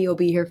 hey, you'll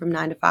be here from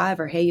 9 to 5,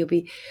 or hey,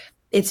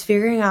 it's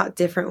figuring out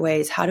different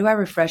ways. How do I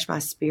refresh my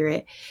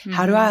spirit? Mm-hmm.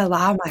 How do I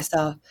allow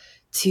myself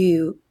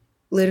to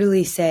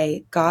literally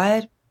say,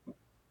 God,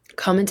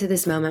 come into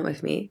this moment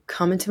with me,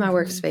 come into my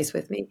workspace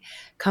with me,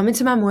 come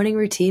into my morning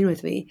routine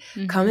with me,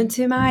 come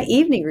into my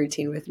evening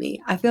routine with me.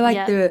 I feel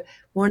like the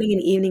morning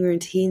and evening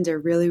routines are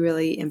really,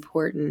 really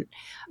important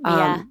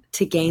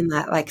to gain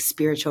that like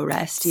spiritual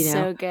rest, you know?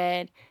 So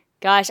good.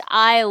 Gosh,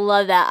 I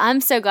love that.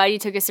 I'm so glad you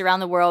took us around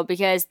the world,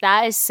 because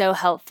that is so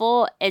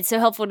helpful. It's so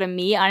helpful to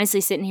me,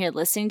 honestly, sitting here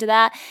listening to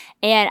that.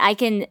 And I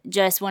can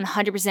just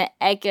 100%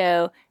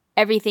 echo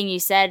everything you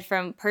said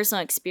from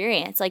personal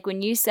experience. Like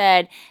when you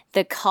said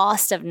the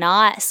cost of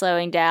not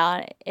slowing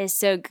down is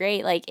so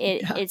great. Like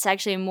it's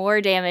actually more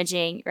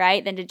damaging,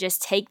 right, than to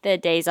just take the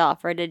days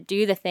off or to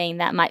do the thing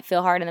that might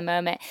feel hard in the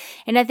moment.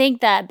 And I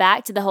think that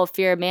back to the whole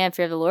fear of man,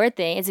 fear of the Lord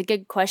thing, it's a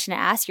good question to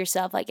ask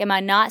yourself. Like, am I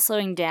not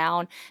slowing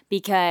down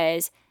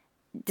because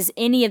does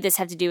any of this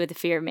have to do with the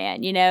fear of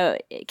man? You know,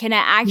 can I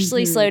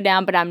actually slow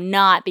down, but I'm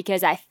not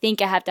because I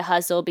think I have to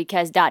hustle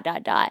because ...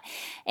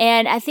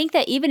 And I think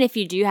that even if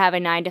you do have a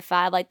 9 to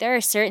 5, like there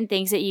are certain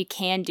things that you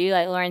can do,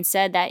 like Lauren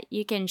said, that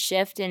you can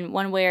shift in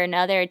one way or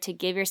another to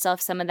give yourself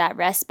some of that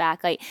rest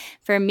back. Like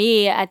for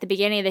me, at the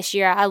beginning of this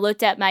year, I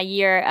looked at my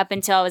year up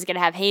until I was going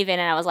to have Haven,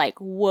 and I was like,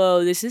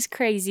 whoa, this is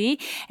crazy.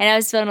 And I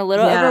was feeling a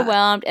little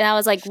overwhelmed. And I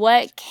was like,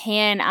 what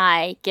can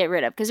I get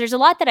rid of? Because there's a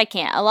lot that I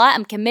can't. A lot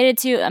I'm committed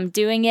to. I'm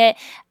doing it.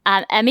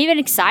 I'm even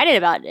excited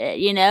about it,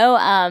 you know?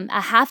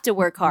 I have to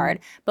work hard,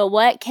 but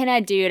what can I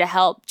do to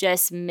help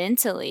just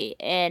mentally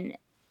and,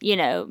 you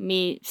know,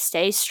 me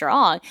stay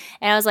strong?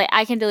 And I was like,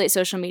 I can delete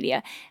social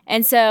media.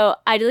 And so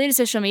I deleted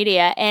social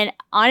media. And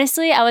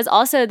honestly, I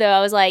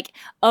was like,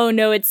 oh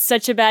no, it's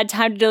such a bad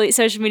time to delete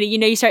social media. You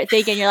know, you start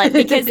thinking, you're like,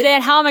 because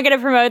then how am I going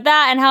to promote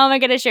that? And how am I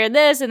going to share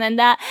this? And then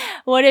that,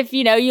 what if,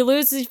 you know, you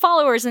lose these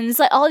followers? And it's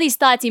like all these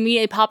thoughts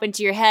immediately pop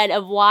into your head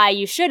of why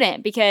you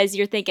shouldn't, because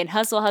you're thinking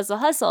hustle, hustle,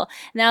 hustle.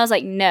 And then I was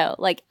like, no,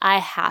 like I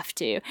have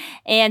to.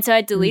 And so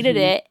I deleted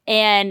it,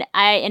 and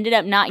I ended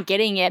up not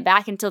getting it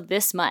back until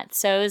this month.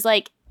 So it was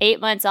like 8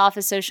 months off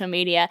of social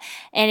media,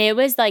 and it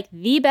was like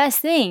the best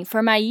thing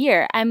for my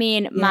year. I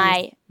mean,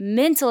 my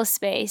mental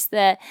space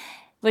that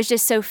was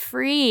just so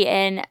free,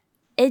 and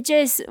it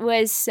just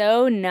was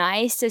so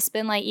nice to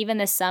spend like even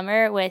the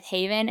summer with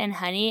Haven and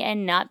Honey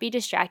and not be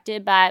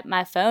distracted by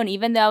my phone,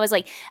 even though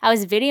I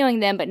was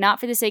videoing them, but not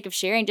for the sake of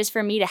sharing, just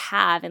for me to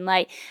have. And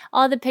like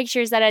all the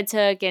pictures that I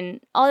took and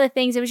all the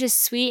things, it was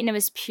just sweet and it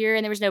was pure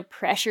and there was no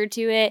pressure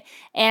to it.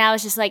 And I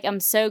was just like, I'm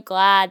so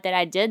glad that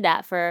I did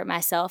that for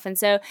myself. And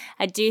so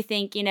I do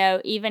think, you know,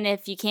 even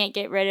if you can't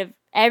get rid of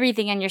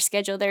everything on your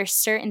schedule, there are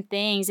certain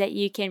things that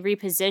you can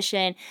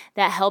reposition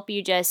that help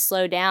you just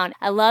slow down.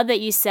 I love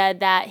that you said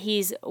that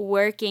he's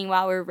working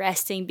while we're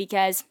resting,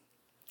 because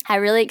I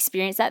really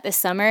experienced that this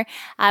summer.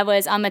 I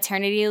was on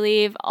maternity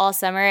leave all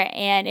summer,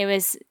 and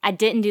I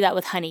didn't do that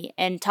with Honey.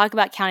 And talk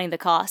about counting the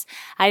cost.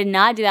 I did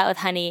not do that with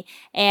Honey,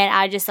 and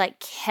I just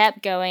like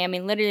kept going. I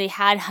mean, literally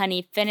had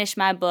Honey, finished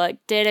my book,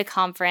 did a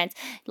conference,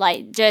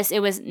 like just, it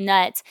was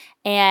nuts.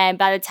 And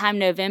by the time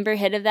November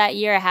hit of that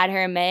year, I had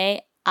her in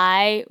May,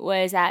 I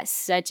was at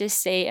such a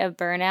state of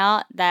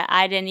burnout that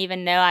I didn't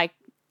even know I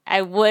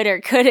would or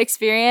could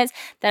experience,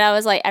 that I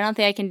was like, I don't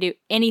think I can do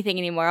anything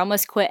anymore. I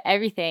almost quit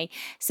everything.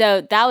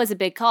 So that was a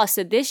big cost.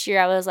 So this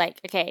year I was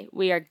like, okay,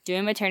 we are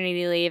doing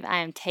maternity leave. I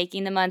am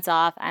taking the months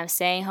off. I'm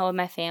staying home with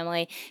my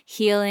family,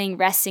 healing,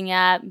 resting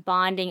up,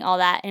 bonding, all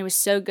that. And it was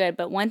so good.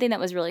 But one thing that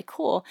was really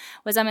cool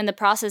was I'm in the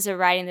process of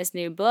writing this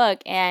new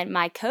book, and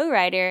my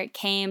co-writer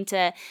came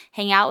to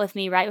hang out with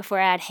me right before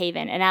I had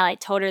Haven. And I like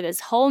told her this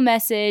whole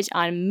message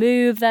on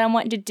move that I'm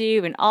wanting to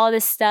do and all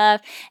this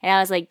stuff. And I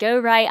was like, go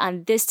write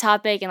on this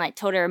topic, and like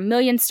told her a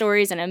million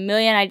stories and a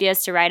million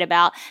ideas to write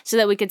about so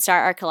that we could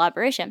start our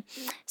collaboration.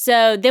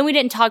 So then we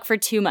didn't talk for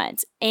 2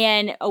 months.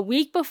 And a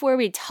week before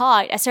we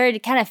talked, I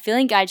started kind of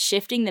feeling God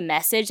shifting the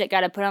message that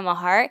God had put on my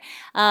heart,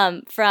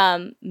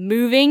 from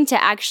moving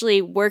to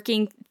actually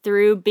working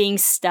through being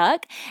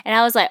stuck. And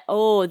I was like,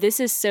 oh, this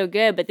is so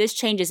good, but this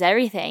changes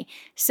everything.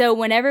 So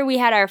whenever we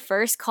had our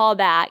first call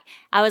back,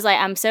 I was like,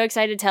 I'm so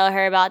excited to tell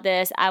her about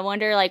this. I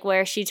wonder like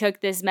where she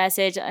took this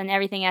message and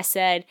everything I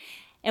said.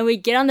 And we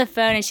get on the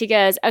phone and she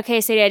goes, okay,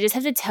 Sadie, I just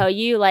have to tell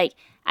you, like,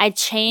 I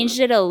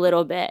changed it a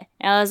little bit.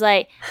 And I was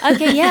like,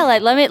 okay, yeah,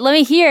 like, let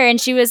me hear. And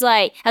she was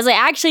like, I was like,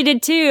 I actually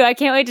did too. I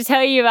can't wait to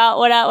tell you about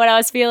what I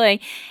was feeling.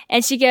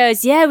 And she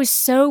goes, yeah, it was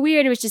so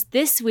weird. It was just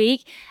this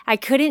week, I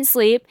couldn't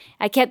sleep.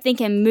 I kept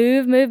thinking,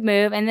 move, move,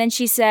 move. And then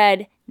she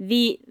said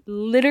the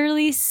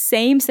literally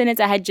same sentence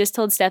I had just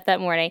told Steph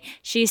that morning.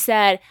 She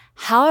said,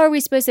 how are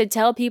we supposed to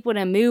tell people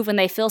to move when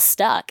they feel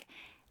stuck?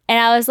 And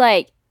I was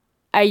like,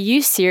 are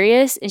you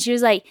serious? And she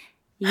was like,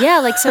 yeah,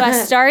 like, so I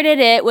started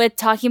it with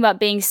talking about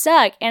being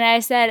stuck. And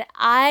I said,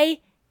 I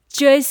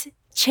just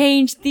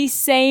changed the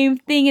same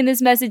thing in this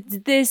message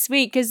this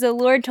week because the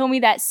Lord told me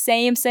that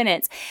same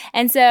sentence.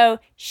 And so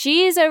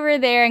she's over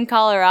there in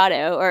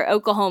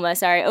Oklahoma.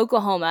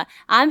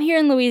 I'm here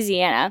in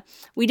Louisiana.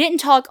 We didn't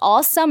talk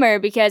all summer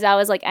because I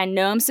was like, I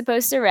know I'm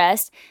supposed to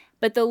rest,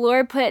 but the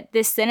Lord put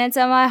this sentence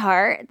on my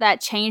heart that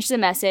changed the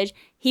message.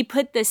 He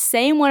put the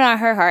same one on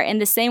her heart in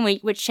the same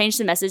week, which changed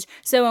the message.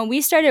 So when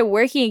we started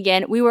working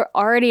again, we were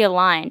already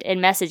aligned in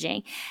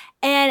messaging.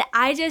 And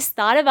I just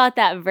thought about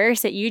that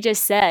verse that you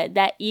just said,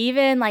 that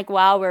even like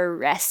while we're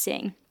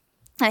resting,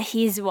 that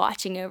he's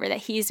watching over, that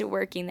he's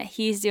working, that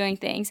he's doing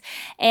things.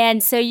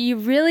 And so you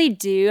really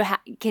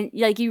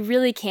you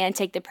really can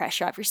take the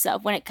pressure off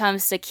yourself when it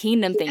comes to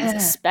kingdom things,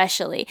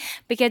 especially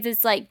because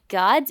it's like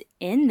God's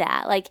in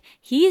that. Like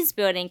he's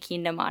building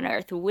kingdom on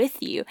earth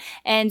with you.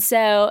 And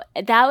so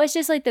that was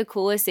just like the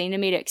coolest thing to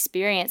me to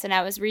experience. And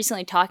I was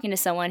recently talking to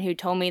someone who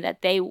told me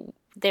that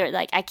they're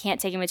like, I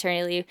can't take a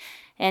maternity leave.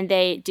 And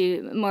they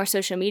do more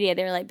social media.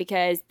 They're like,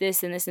 because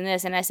this and this and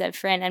this. And I said,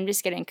 friend, I'm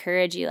just going to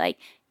encourage you. Like,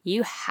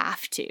 you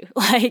have to.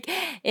 Like,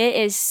 it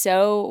is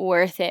so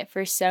worth it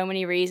for so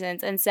many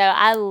reasons. And so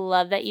I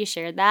love that you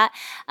shared that.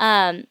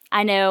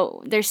 I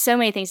know there's so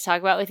many things to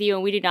talk about with you,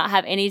 and we do not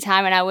have any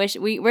time. And I wish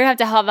we're going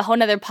to have a whole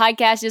nother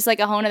podcast, just like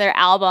a whole nother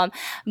album.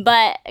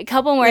 But a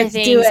couple more Let's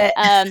things. Do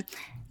it.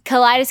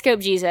 Kaleidoscope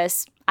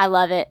Jesus. I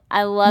love it.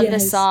 I love the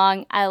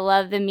song. I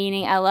love the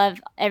meaning. I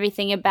love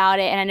everything about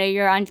it. And I know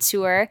you're on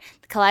tour,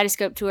 the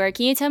Kaleidoscope tour.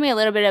 Can you tell me a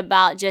little bit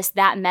about just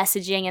that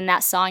messaging and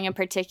that song in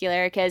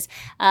particular? Because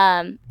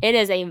it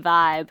is a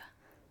vibe.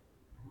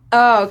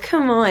 Oh,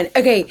 come on.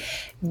 Okay.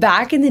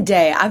 Back in the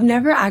day, I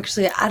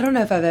don't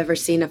know if I've ever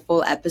seen a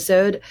full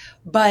episode,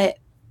 but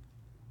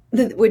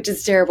which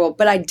is terrible.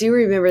 But I do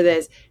remember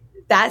this,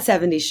 that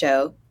 70s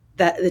show,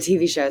 the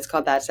TV show, it's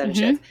called That 70s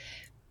Show.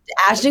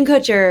 Ashton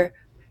Kutcher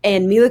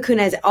and Mila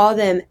Kunis, all of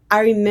them, I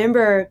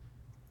remember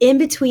in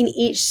between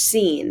each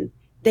scene,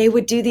 they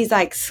would do these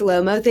like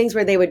slow-mo things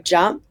where they would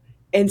jump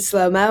in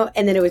slow-mo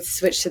and then it would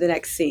switch to the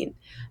next scene.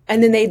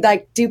 And then they'd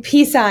like do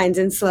peace signs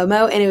in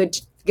slow-mo and it would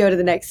go to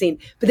the next scene.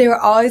 But they were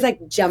always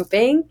like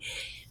jumping.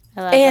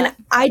 And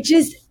I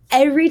just,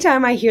 every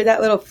time I hear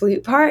that little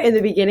flute part in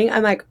the beginning,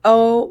 I'm like,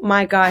 oh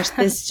my gosh,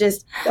 this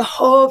just, the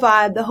whole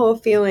vibe, the whole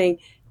feeling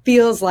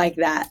feels like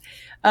that.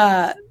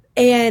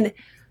 And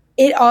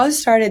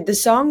the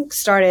song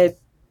started,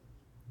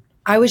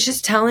 I was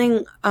just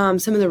telling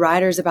some of the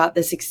writers about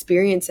this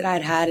experience that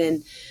I'd had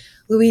in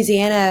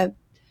Louisiana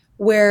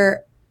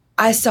where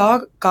I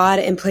saw God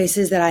in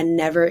places that I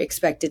never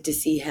expected to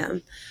see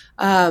him.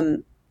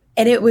 And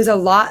it was a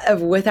lot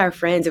of with our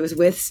friends. It was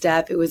with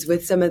Steph. It was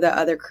with some of the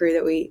other crew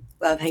that we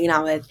love hanging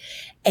out with.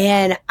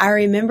 And I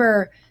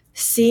remember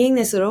seeing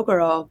this little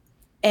girl,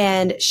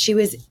 and she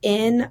was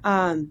in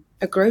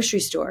a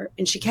grocery store,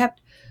 and she kept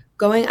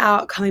going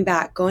out, coming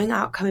back, going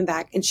out, coming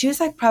back. And she was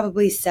like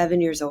probably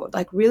 7 years old,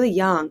 like really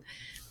young.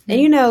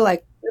 And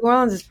like New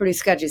Orleans is pretty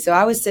sketchy. So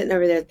I was sitting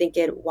over there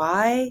thinking,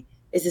 why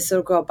is this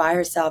little girl by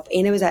herself?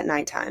 And it was at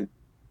nighttime.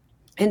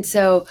 And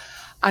so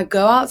I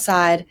go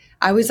outside.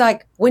 I was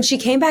like, when she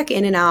came back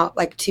in and out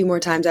like 2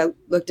 more times, I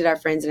looked at our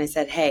friends and I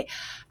said, hey,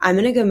 I'm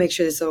going to go make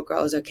sure this little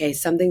girl is okay.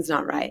 Something's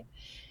not right.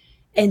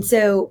 And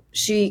so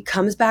she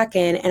comes back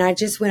in, and I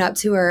just went up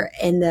to her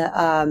in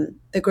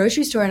the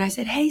grocery store and I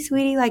said, hey,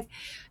 sweetie, like,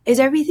 is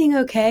everything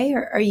okay?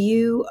 Or are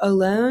you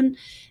alone?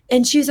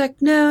 And she was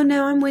like, no,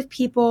 I'm with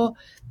people.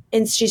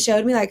 And she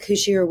showed me like who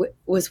she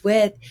was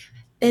with.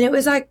 And it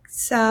was like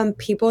some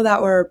people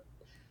that were,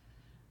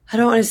 I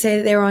don't want to say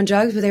that they were on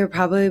drugs, but they were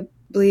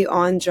probably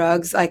on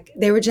drugs. Like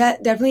they were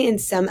definitely in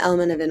some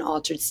element of an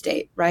altered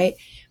state, right?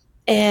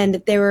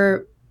 And they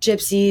were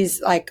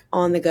gypsies like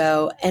on the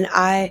go. And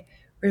I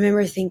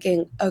remember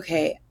thinking,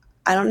 okay,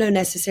 I don't know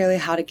necessarily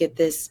how to get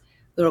this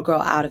little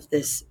girl out of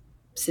this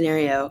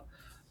scenario.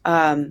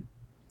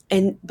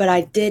 But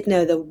I did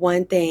know the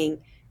one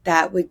thing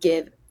that would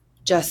give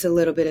just a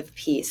little bit of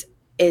peace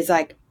is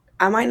like,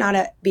 I might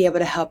not be able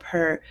to help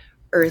her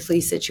earthly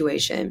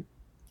situation,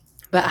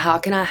 but how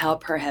can I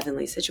help her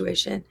heavenly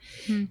situation?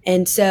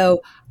 And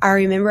so I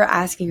remember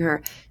asking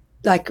her,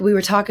 like we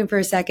were talking for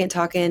a second,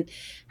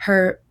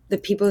 the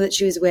people that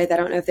she was with, I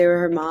don't know if they were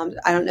her moms,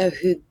 I don't know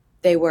who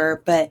they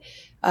were, but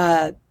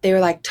they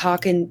were like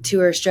talking to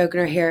her,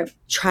 stroking her hair,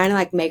 trying to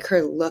like make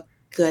her look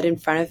good in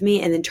front of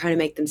me, and then trying to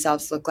make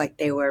themselves look like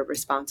they were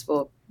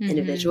responsible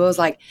individuals,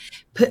 like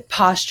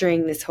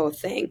posturing this whole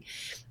thing.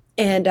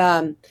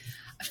 And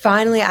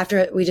finally,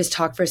 after we just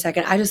talked for a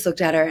second, I just looked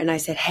at her and I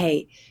said,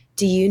 hey,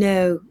 do you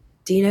know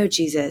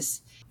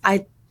Jesus?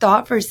 I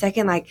thought for a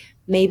second, like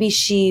maybe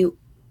she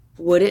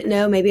wouldn't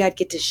know. Maybe I'd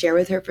get to share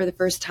with her for the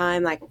first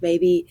time, like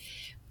maybe.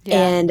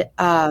 Yeah.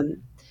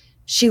 And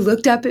she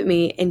looked up at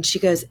me and she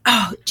goes,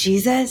 oh,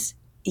 Jesus?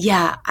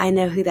 Yeah, I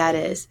know who that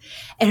is.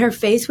 And her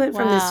face went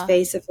from this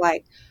face of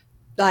like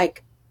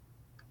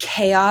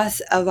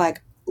chaos of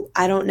like,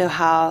 I don't know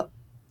how,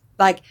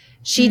 like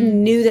she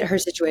knew that her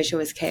situation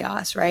was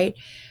chaos, right?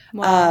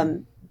 Wow.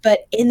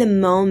 But in the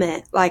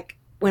moment, like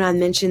when I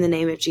mentioned the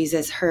name of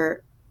Jesus,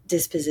 her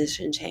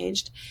disposition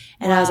changed.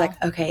 And I was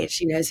like, okay, if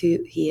she knows who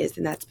he is,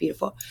 then that's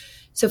beautiful.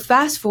 So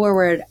fast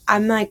forward,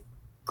 I'm like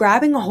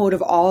grabbing a hold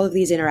of all of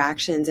these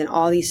interactions and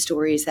all these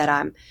stories that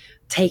I'm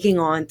taking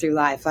on through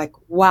life. Like,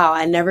 wow,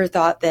 I never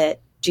thought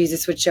that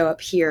Jesus would show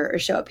up here or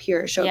show up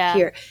here or show up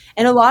here.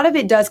 And a lot of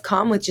it does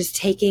come with just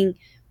taking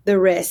the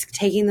risk,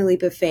 taking the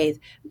leap of faith,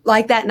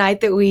 like that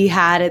night that we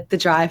had at the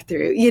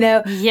drive-through, you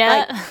know?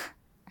 Yeah. Like,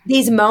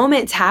 these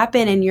moments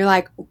happen and you're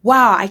like,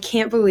 wow, I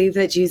can't believe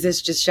that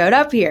Jesus just showed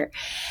up here.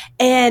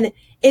 And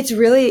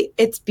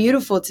it's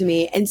beautiful to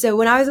me. And so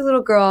when I was a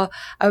little girl,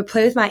 I would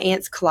play with my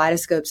aunt's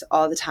kaleidoscopes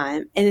all the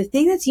time. And the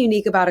thing that's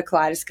unique about a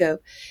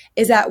kaleidoscope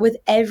is that with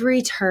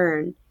every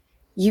turn,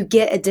 you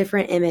get a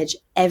different image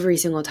every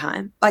single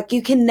time. Like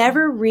you can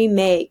never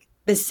remake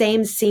the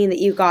same scene that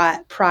you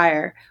got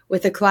prior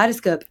with a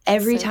kaleidoscope.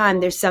 Every time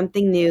there's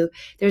something new,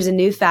 there's a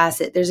new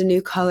facet, there's a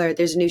new color,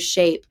 there's a new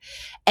shape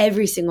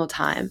every single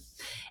time.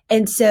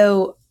 And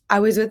so I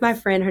was with my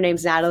friend, her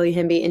name's Natalie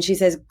Hemby, and she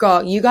says,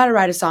 girl, you got to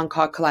write a song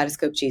called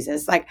Kaleidoscope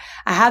Jesus. Like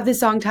I have this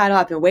song title,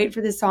 I've been waiting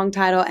for this song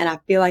title, and I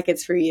feel like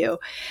it's for you.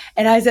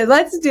 And I said,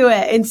 let's do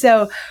it. And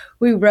so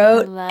we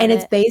wrote, and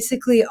it's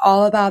basically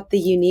all about the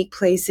unique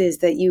places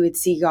that you would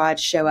see God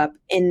show up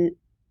in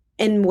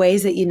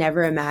ways that you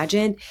never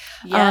imagined.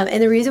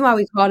 And the reason why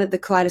we called it the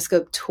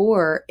Kaleidoscope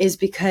Tour is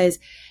because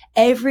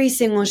every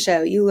single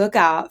show you look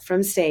out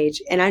from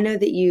stage, and I know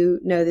that you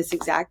know this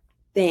exact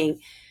thing,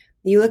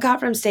 you look out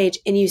from stage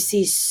and you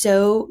see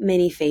so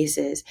many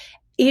faces,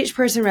 each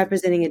person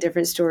representing a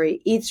different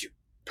story, each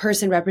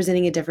person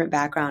representing a different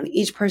background,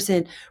 each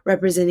person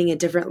representing a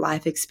different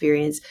life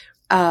experience.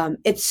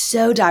 It's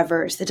so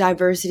diverse, the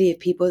diversity of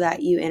people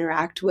that you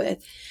interact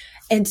with.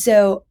 And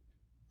so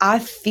I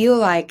feel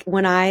like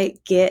when I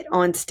get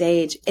on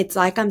stage, it's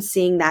like I'm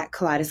seeing that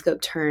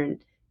kaleidoscope turn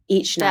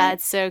each night.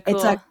 That's so cool.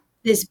 It's like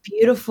this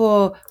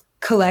beautiful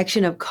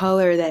collection of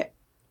color that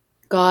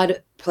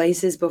God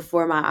places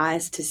before my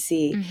eyes to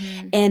see.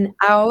 Mm-hmm. And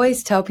I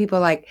always tell people,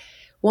 like,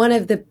 one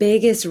of the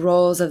biggest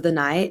roles of the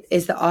night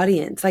is the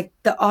audience. Like,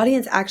 the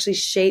audience actually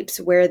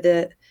shapes where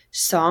the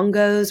song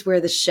goes,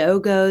 where the show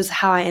goes,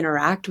 how I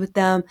interact with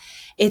them.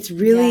 It's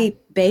really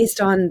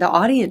based on the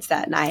audience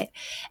that night.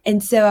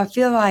 And so I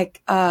feel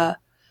like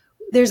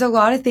there's a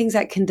lot of things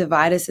that can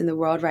divide us in the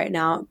world right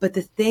now. But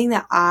the thing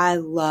that I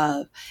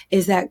love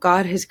is that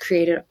God has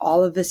created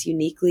all of us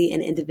uniquely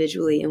and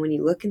individually. And when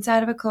you look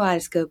inside of a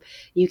kaleidoscope,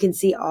 you can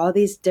see all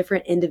these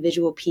different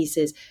individual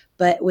pieces.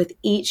 But with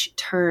each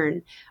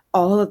turn,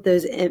 all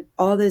those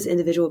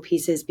individual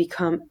pieces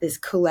become this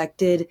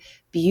collected,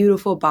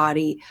 beautiful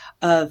body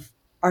of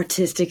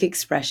artistic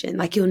expression.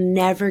 Like you'll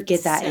never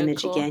get that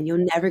image again.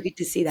 You'll never get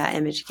to see that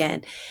image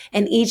again.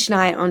 And each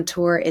night on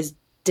tour is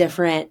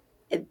different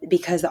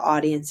because the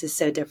audience is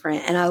so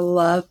different. And I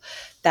love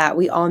that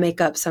we all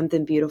make up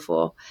something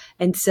beautiful.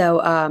 And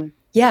so,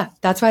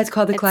 that's why it's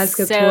called the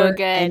Kaleidoscope Tour.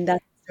 Good. And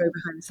that's the story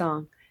behind the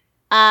song.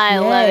 I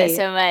love it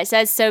so much.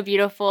 That's so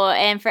beautiful.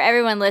 And for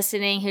everyone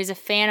listening who's a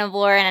fan of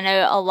Lauren, I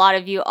know a lot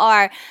of you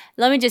are,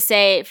 let me just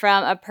say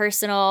from a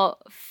personal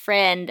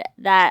friend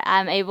that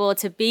I'm able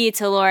to be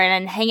to Lauren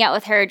and hang out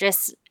with her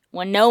just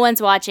when no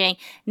one's watching.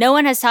 No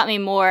one has taught me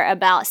more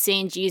about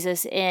seeing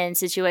Jesus in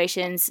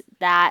situations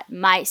that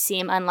might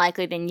seem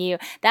unlikely than you.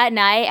 That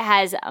night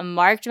has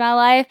marked my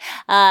life.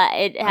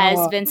 It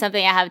has been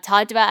something I have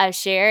talked about, I've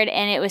shared,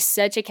 and it was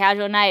such a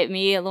casual night.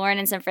 Me, Lauren,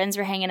 and some friends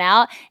were hanging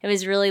out. It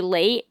was really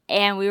late,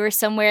 and we were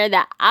somewhere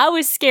that I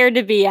was scared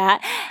to be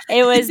at.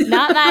 It was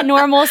not my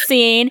normal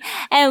scene,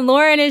 and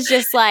Lauren is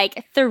just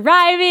like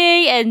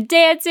thriving and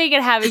dancing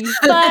and having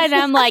fun. And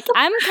I'm like,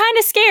 I'm kind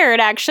of scared,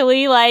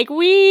 actually. Like,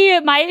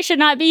 should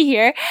not be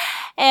here.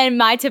 And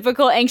my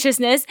typical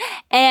anxiousness.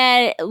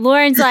 And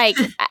Lauren's like,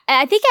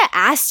 I think I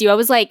asked you, I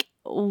was like,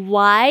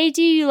 why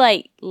do you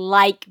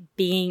like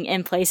being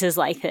in places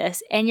like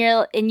this? And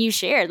you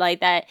shared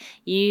like that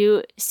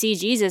you see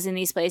Jesus in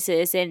these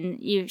places,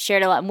 and you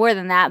shared a lot more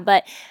than that.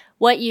 But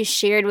what you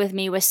shared with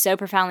me was so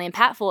profoundly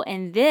impactful.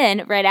 And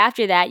then right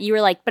after that, you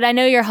were like, but I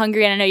know you're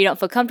hungry and I know you don't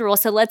feel comfortable,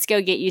 so let's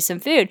go get you some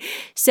food.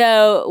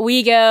 So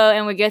we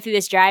go through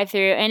this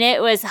drive-through, and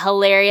it was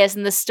hilarious.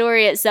 And the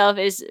story itself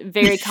is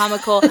very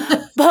comical.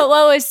 But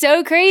what was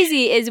so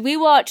crazy is we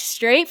walked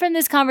straight from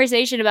this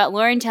conversation about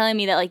Lauren telling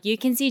me that like you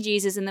can see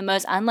Jesus in the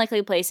most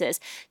unlikely places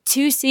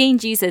to seeing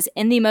Jesus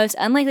in the most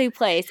unlikely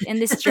place in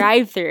this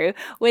drive-through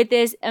with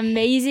this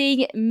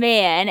amazing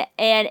man.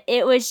 And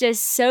it was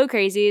just so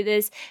crazy.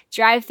 This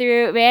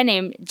drive-through man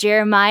named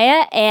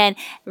Jeremiah. And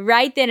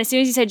right then, as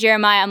soon as he said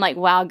Jeremiah, I'm like,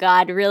 wow,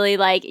 God, really?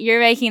 Like, you're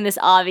making this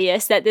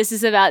obvious that this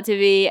is about to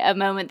be a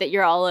moment that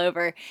you're all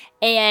over.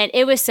 And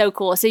it was so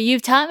cool. So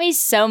you've taught me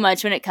so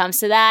much when it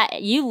comes to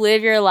that. You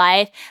live your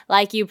life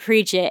like you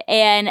preach it.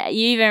 And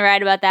you even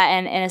write about that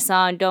in a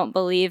song, Don't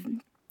Believe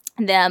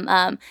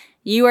Them.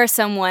 you are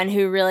someone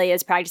who really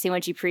is practicing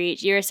what you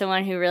preach. You are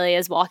someone who really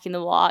is walking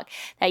the walk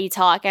that you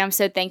talk. And I'm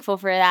so thankful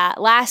for that.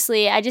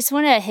 Lastly, I just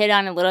want to hit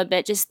on a little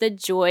bit just the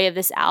joy of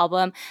this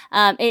album.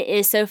 It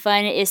is so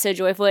fun. It is so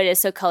joyful. It is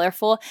so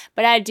colorful.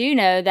 But I do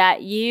know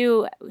that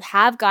you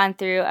have gone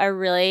through a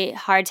really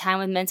hard time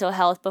with mental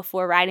health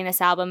before writing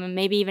this album, and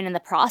maybe even in the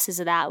process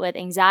of that with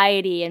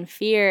anxiety and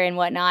fear and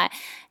whatnot.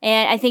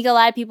 And I think a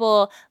lot of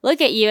people look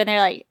at you and they're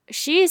like,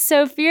 she's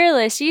so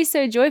fearless, she's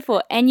so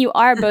joyful. And you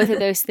are both of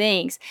those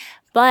things.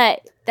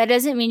 But that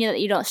doesn't mean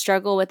that you don't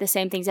struggle with the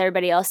same things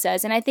everybody else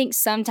does. And I think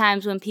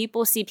sometimes when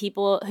people see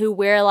people who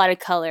wear a lot of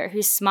color,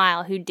 who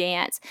smile, who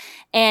dance,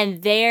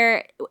 and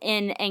they're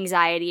in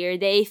anxiety or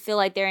they feel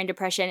like they're in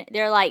depression,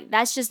 they're like,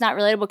 that's just not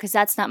relatable because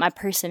that's not my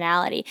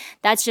personality.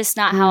 That's just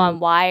not how I'm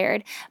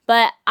wired.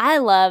 But I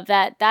love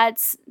that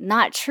that's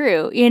not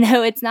true.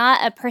 It's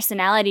not a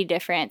personality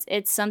difference.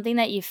 It's something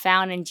that you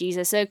found in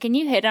Jesus. So can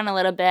you hit on a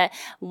little bit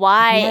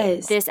why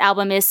this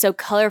album is so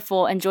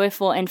colorful and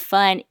joyful and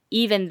fun,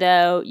 even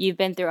though you've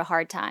been through a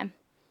hard time?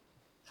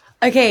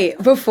 Okay,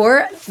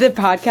 before the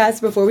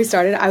podcast, before we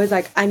started, I was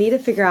like, I need to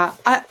figure out.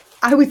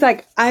 I was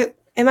like, am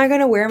I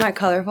going to wear my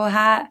colorful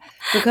hat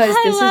because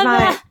this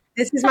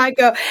is my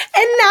go. And now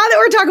that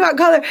we're talking about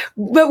color,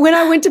 but when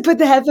I went to put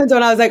the headphones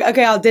on, I was like,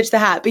 okay, I'll ditch the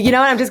hat. But you know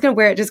what? I'm just going to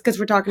wear it just because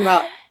we're talking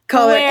about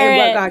color and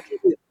what God can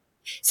do.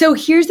 So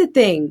here's the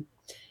thing.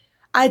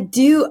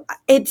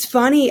 It's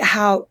funny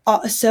how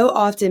so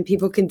often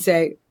people can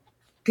say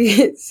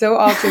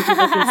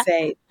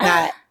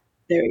that.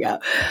 There we go.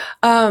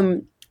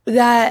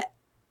 That,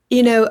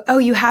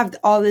 you have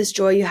all this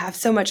joy, you have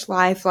so much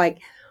life, like,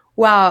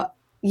 wow,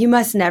 you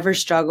must never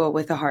struggle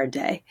with a hard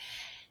day.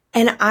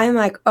 And I'm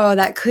like, oh,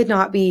 that could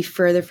not be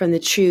further from the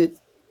truth.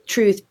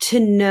 To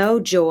know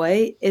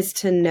joy is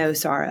to know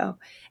sorrow.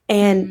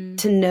 And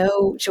to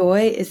know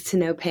joy is to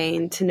know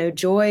pain. To know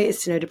joy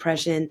is to know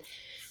depression,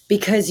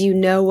 because you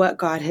know what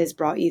God has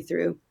brought you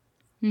through.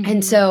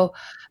 And so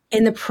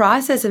in the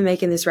process of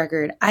making this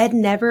record, I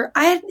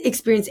had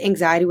experienced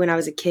anxiety when I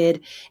was a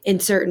kid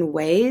in certain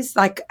ways,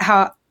 like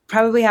how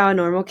a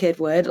normal kid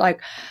would,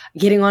 like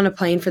getting on a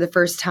plane for the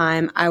first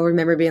time. I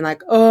remember being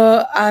like,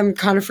 oh, I'm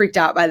kind of freaked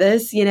out by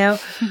this,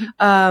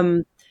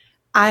 I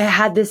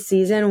had this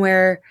season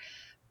where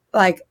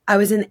like I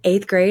was in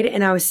 8th grade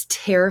and I was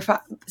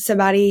terrified.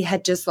 Somebody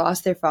had just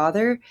lost their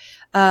father.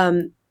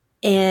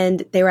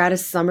 And they were at a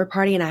slumber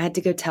party and I had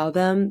to go tell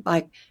them,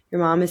 like,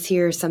 your mom is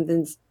here,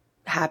 something's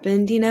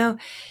happened,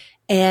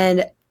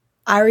 And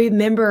I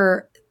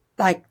remember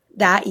like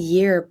that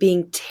year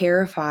being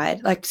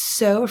terrified, like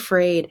so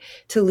afraid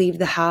to leave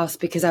the house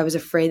because I was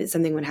afraid that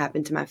something would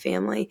happen to my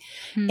family.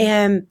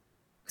 And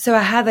so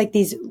I had like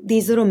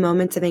these little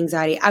moments of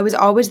anxiety. I was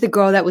always the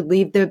girl that would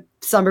leave the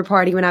slumber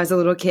party when I was a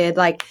little kid,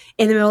 like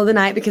in the middle of the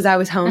night because I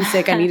was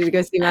homesick. I needed to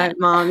go see my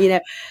mom,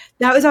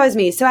 that was always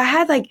me. So I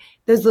had like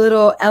those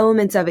little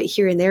elements of it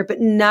here and there,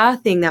 but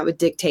nothing that would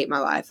dictate my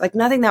life, like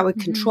nothing that would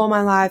control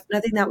my life,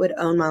 nothing that would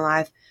own my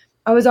life.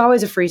 I was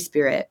always a free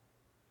spirit.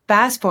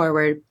 Fast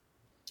forward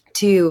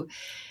to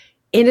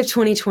end of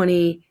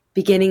 2020,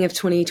 beginning of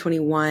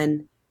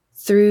 2021,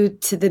 through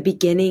to the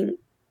beginning,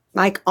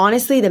 like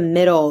honestly, the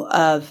middle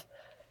of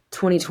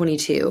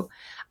 2022,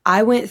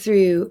 I went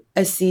through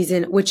a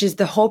season, which is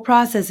the whole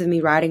process of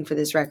me writing for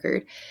this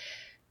record,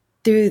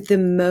 through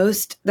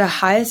the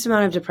highest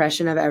amount of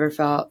depression I've ever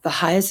felt, the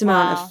highest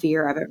amount of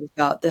fear I've ever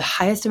felt, the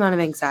highest amount of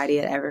anxiety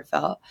I've ever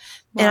felt.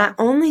 And I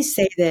only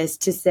say this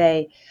to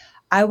say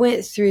I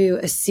went through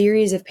a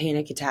series of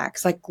panic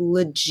attacks, like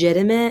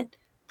legitimate,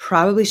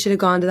 probably should have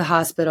gone to the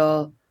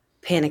hospital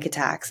panic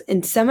attacks.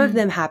 And some of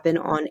them happen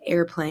on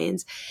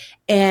airplanes.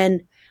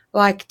 And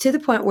like to the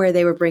point where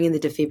they were bringing the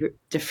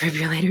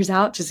defibrillators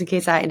out just in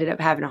case I ended up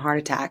having a heart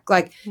attack.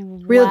 Like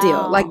real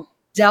deal. Like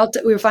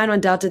Delta, we were flying on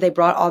Delta. They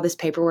brought all this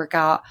paperwork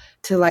out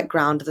to like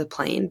ground the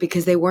plane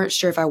because they weren't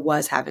sure if I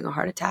was having a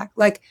heart attack.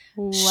 Like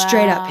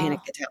straight up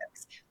panic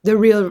attacks. The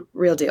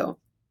real deal.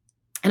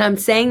 And I'm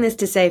saying this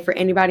to say for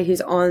anybody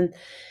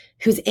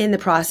who's in the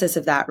process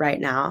of that right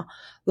now,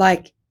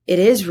 like it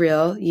is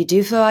real. You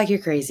do feel like you're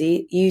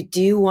crazy. You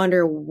do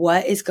wonder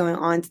what is going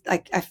on.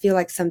 Like I feel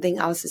like something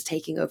else is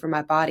taking over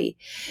my body.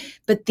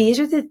 But these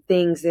are the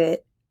things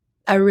that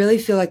I really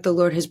feel like the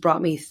Lord has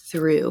brought me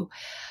through.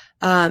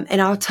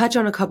 And I'll touch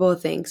on a couple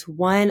of things.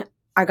 One,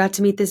 I got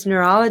to meet this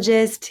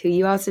neurologist who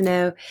you also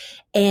know,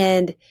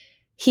 and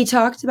he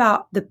talked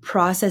about the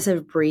process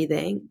of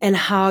breathing and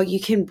how you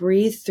can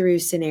breathe through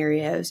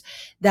scenarios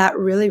that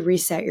really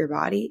reset your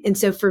body. And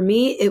so for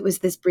me, it was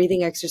this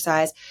breathing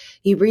exercise.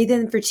 You breathe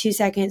in for 2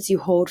 seconds, you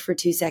hold for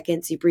 2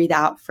 seconds, you breathe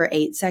out for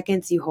 8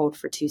 seconds, you hold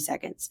for 2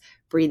 seconds.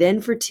 Breathe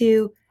in for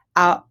 2,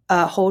 out,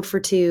 hold for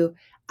 2,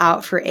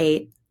 out for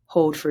 8,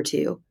 hold for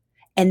 2.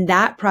 And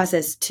that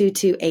process,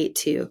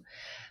 2-2-8-2,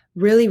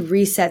 really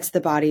resets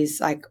the body's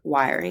like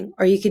wiring.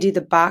 Or you could do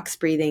the box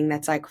breathing.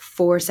 That's like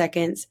 4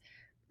 seconds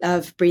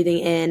of breathing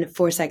in,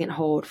 4-second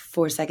hold,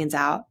 4 seconds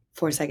out,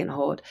 4-second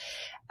hold.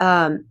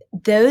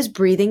 Those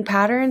breathing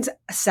patterns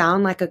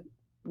sound like a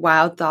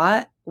wild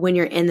thought when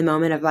you're in the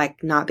moment of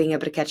like not being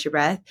able to catch your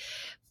breath.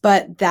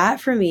 But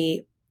that for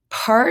me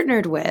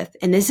partnered with,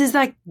 and this is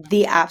like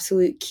the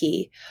absolute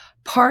key,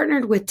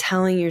 partnered with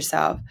telling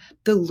yourself,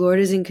 the Lord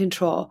is in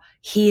control.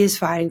 He is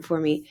fighting for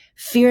me.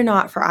 Fear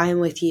not, for I am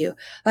with you.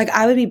 Like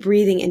I would be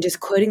breathing and just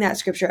quoting that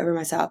scripture over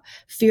myself.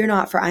 Fear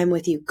not, for I am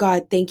with you.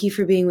 God, thank you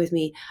for being with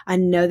me. I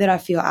know that I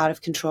feel out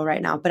of control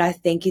right now, but I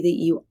thank you that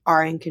you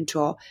are in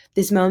control.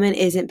 This moment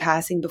isn't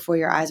passing before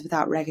your eyes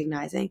without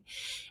recognizing.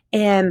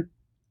 And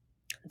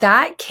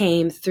that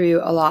came through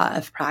a lot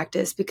of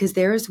practice, because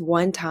there was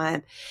one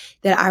time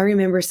that I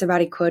remember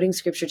somebody quoting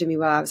scripture to me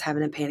while I was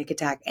having a panic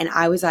attack. And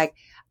I was like,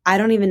 I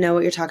don't even know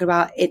what you're talking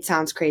about. It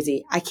sounds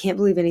crazy. I can't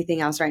believe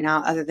anything else right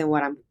now other than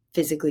what I'm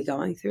physically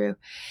going through.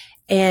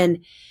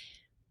 And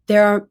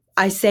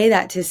I say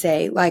that to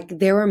say, like,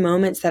 there were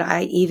moments that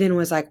I even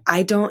was like,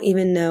 I don't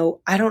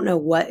know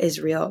what is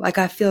real. Like,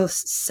 I feel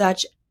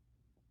such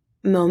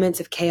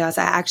moments of chaos.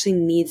 I actually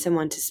need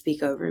someone to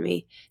speak over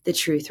me the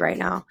truth right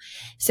now.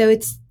 So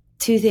it's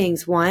two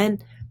things.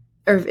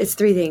 It's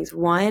three things.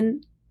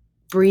 One,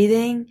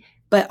 breathing,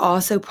 but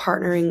also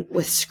partnering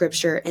with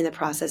scripture in the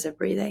process of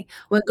breathing.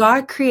 When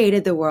God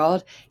created the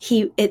world,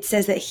 it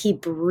says that he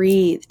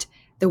breathed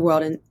the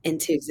world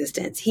into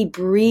existence. He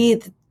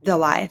breathed the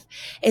life.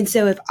 And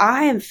so if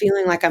I am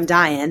feeling like I'm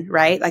dying,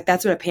 right? Like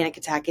that's what a panic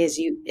attack is.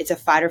 It's a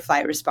fight or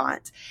flight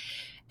response.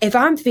 If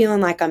I'm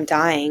feeling like I'm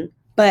dying,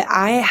 but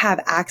I have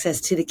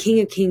access to the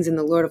King of Kings and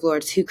the Lord of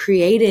Lords who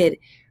created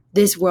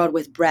this world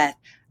with breath,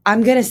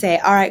 I'm going to say,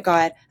 all right,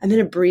 God, I'm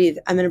going to breathe.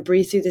 I'm going to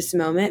breathe through this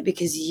moment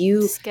because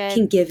you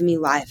can give me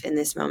life in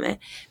this moment.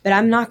 But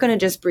I'm not going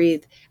to just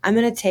breathe. I'm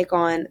going to take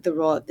on the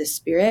role of the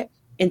Spirit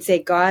and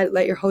say, God,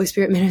 let your Holy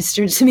Spirit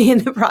minister to me in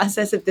the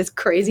process of this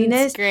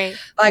craziness. That's great.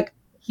 Like,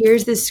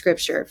 here's this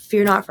scripture,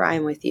 fear not, for I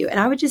am with you. And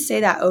I would just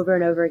say that over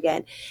and over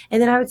again.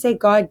 And then I would say,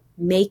 God,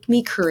 make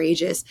me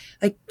courageous.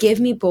 Like,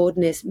 give me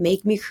boldness,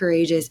 make me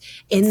courageous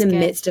in the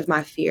midst of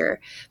my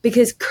fear.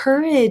 Because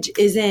courage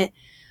isn't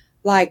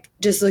like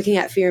just looking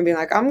at fear and being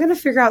like, I'm going to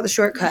figure out the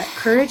shortcut.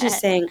 Courage is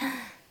saying,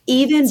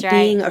 even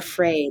being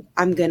afraid,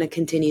 I'm going to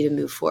continue to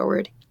move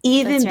forward,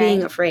 even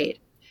being afraid.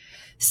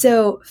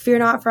 So fear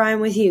not, for I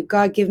am with you.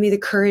 God, give me the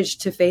courage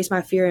to face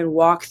my fear and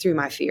walk through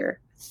my fear,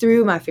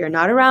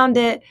 not around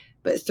it,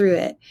 but through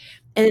it.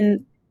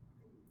 And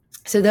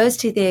so those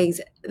two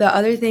things. The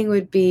other thing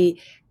would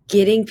be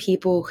getting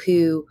people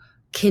who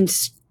can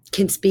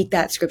speak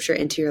that scripture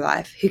into your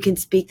life, who can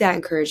speak that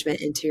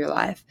encouragement into your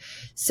life.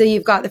 So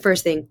you've got the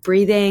first thing,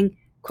 breathing,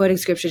 quoting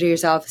scripture to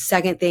yourself.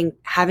 Second thing,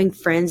 having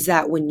friends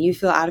that when you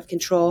feel out of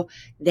control,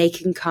 they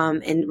can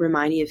come and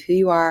remind you of who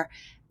you are,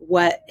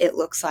 what it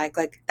looks like.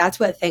 Like that's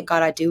what Thank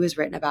God I Do was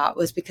written about,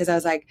 was because I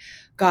was like,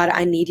 God,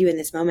 I need you in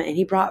this moment. And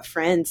he brought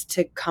friends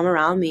to come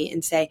around me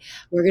and say,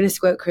 we're going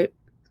to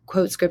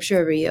quote scripture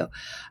over you.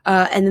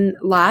 And then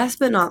last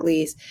but not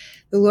least,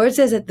 the Lord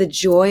says that the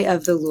joy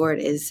of the Lord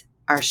is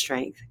our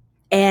strength.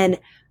 And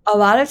a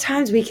lot of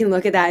times we can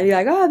look at that and be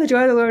like, oh, the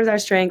joy of the Lord is our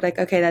strength. Like,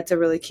 okay, that's a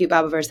really cute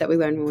Bible verse that we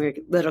learned when we were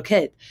little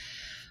kids.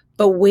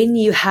 But when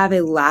you have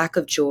a lack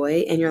of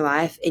joy in your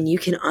life and you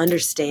can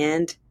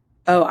understand,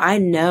 oh, I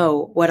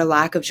know what a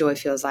lack of joy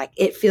feels like.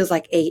 It feels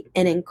like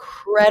an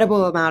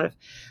incredible amount of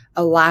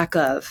a lack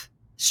of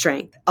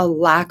strength, a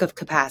lack of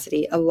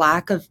capacity, a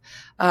lack of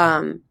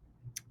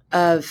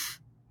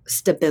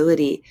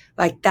stability.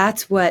 Like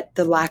that's what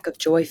the lack of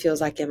joy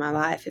feels like in my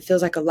life. It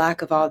feels like a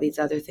lack of all these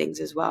other things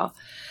as well.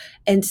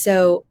 And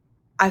so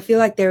I feel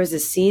like there was a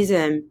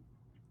season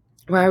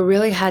where I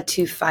really had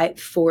to fight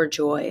for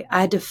joy.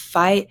 I had to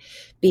fight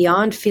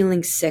beyond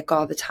feeling sick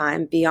all the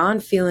time,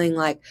 beyond feeling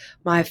like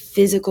my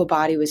physical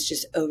body was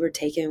just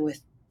overtaken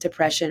with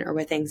depression or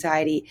with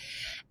anxiety,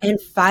 and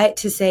fight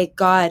to say,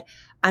 God,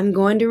 I'm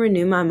going to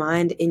renew my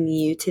mind in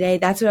you today.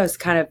 That's what I was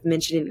kind of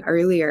mentioning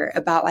earlier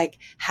about like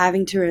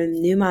having to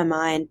renew my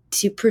mind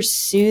to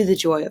pursue the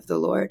joy of the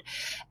Lord.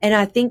 And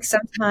I think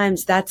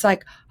sometimes that's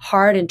like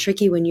hard and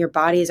tricky when your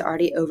body is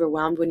already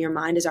overwhelmed, when your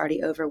mind is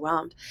already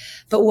overwhelmed.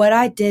 But what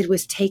I did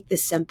was take the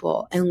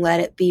simple and let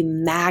it be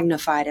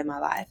magnified in my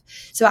life.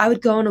 So I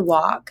would go on a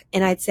walk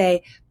and I'd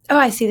say, oh,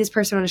 I see this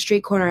person on a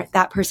street corner.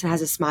 That person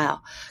has a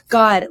smile.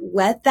 God,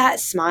 let that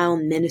smile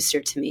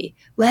minister to me.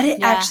 Let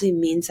it actually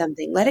mean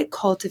something. Let it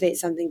cultivate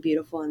something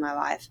beautiful in my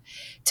life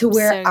to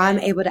where I'm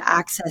able to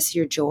access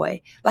your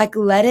joy. Like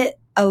let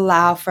it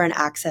allow for an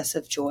access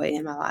of joy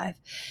in my life.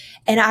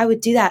 And I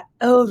would do that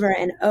over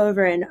and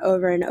over and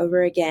over and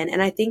over again.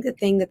 And I think the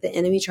thing that the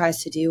enemy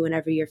tries to do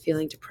whenever you're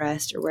feeling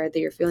depressed or whether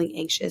you're feeling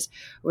anxious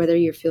or whether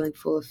you're feeling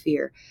full of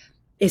fear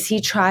is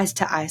he tries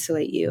to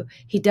isolate you.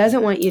 He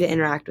doesn't want you to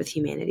interact with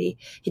humanity.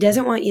 He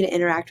doesn't want you to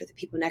interact with the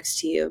people next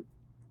to you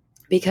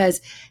because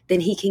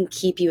then he can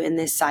keep you in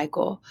this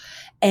cycle.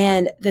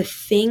 And the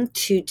thing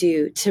to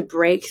do to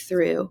break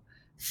through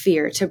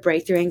fear, to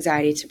break through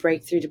anxiety, to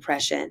break through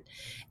depression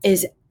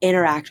is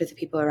interact with the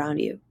people around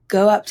you.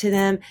 go up to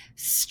them,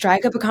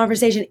 strike up a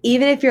conversation,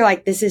 even if you're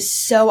like, this is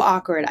so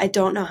awkward. I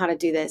don't know how to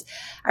do this.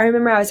 I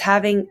remember I was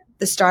having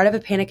the start of a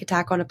panic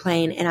attack on a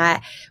plane, and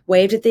I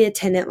waved at the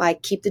attendant,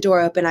 like, keep the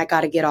door open. I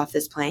got to get off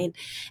this plane.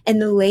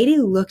 And the lady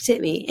looked at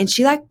me and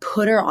she like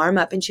put her arm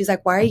up and she's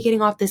like, why are you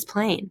getting off this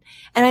plane?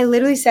 And I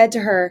literally said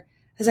to her,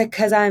 I was like,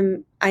 cause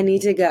I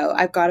need to go.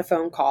 I've got a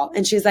phone call.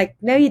 And she's like,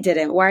 no, you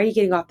didn't. Why are you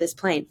getting off this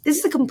plane? This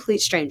is a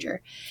complete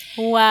stranger.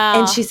 Wow.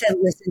 And she said,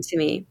 listen to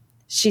me.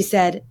 She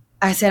said,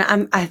 I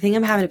think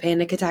I'm having a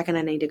panic attack and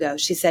I need to go.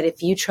 She said,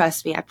 if you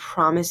trust me, I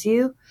promise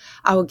you,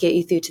 I will get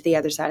you through to the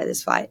other side of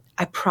this flight.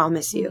 I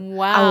promise you.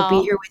 Wow. I will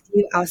be here with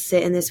you. I'll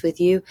sit in this with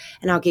you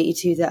and I'll get you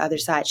to the other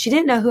side. She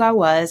didn't know who I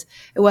was.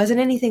 It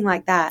wasn't anything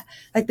like that.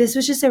 Like, this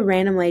was just a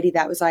random lady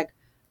that was like,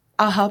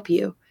 I'll help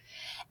you.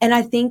 And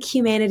I think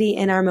humanity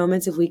in our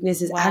moments of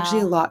weakness is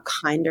actually a lot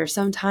kinder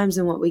sometimes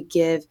than what we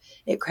give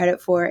it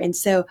credit for. And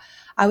so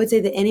I would say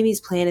the enemy's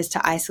plan is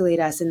to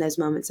isolate us in those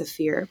moments of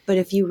fear. But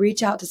if you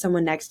reach out to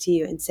someone next to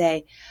you and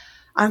say,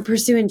 I'm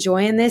pursuing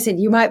joy in this, and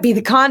you might be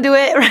the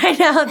conduit right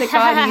now that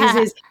God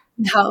uses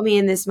to help me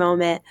in this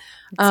moment.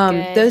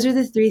 Those are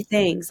the three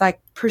things,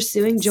 like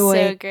pursuing joy.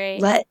 So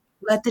great.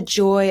 Let the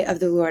joy of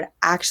the Lord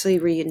actually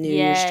renew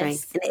your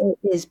strength. And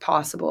it is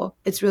possible.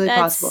 It's really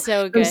possible.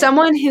 So good. From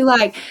someone who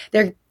like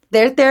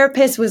their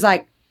therapist was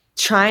like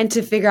trying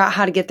to figure out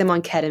how to get them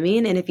on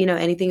ketamine. And if you know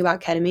anything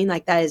about ketamine,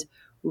 like that is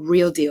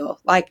real deal.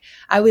 Like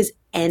I was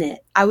in it.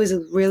 I was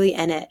really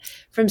in it.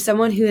 From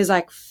someone who has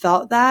like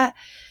felt that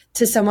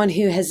to someone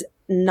who has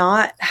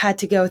not had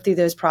to go through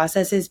those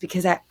processes,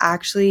 because I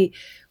actually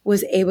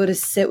was able to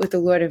sit with the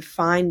Lord and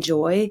find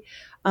joy.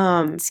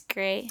 That's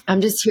great.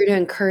 I'm just here to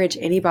encourage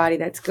anybody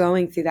that's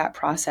going through that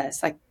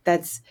process. Like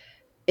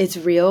it's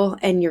real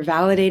and you're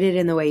validated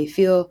in the way you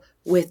feel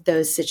with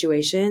those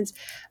situations.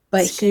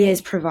 But He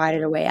has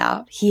provided a way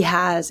out. He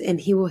has, and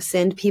He will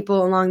send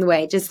people along the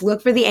way. Just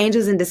look for the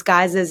angels in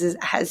disguise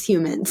as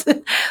humans.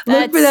 Look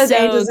for those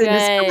angels in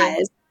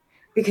disguise.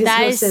 Because that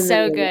He'll is send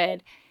so them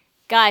good.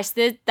 Gosh,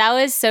 that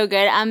was so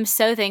good. I'm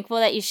so thankful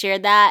that you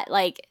shared that.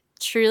 Like,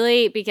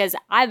 truly, because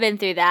I've been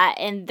through that,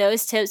 and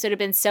those tips would have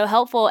been so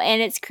helpful.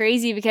 And it's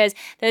crazy because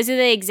those are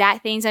the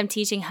exact things I'm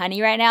teaching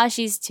Honey right now.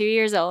 She's 2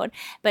 years old,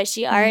 but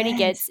she already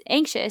gets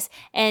anxious.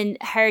 And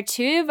her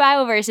 2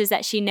 Bible verses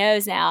that she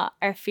knows now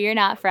are, fear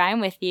not, for I am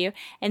with you.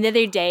 And the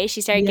other day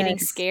she started getting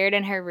scared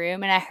in her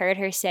room, and I heard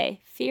her say,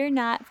 fear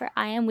not, for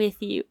I am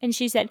with you. And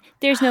she said,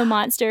 there's no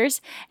monsters.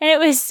 And it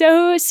was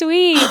so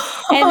sweet.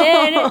 And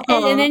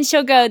then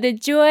she'll go, the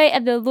joy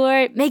of the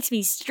Lord makes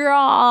me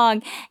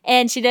strong.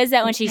 And she does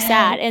that when she's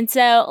sad. And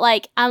so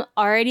like I'm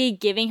already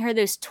giving her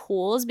those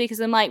tools, because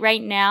I'm like,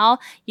 right now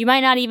you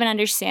might not even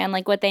understand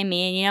like what they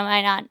mean. You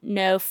might not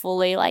know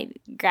fully, like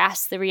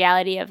grasp the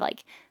reality of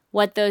like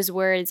what those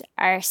words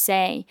are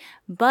saying.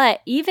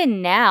 But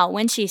even now,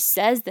 when she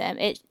says them,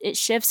 it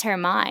shifts her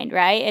mind,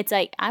 right? It's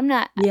like, I'm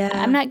not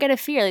going to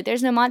fear. Like,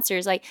 there's no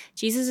monsters. Like,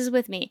 Jesus is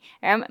with me.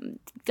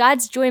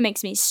 God's joy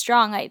makes me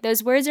strong. Like,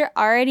 those words are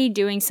already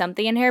doing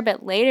something in her,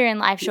 but later in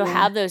life, she'll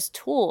have those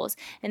tools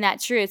and that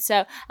truth.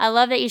 So I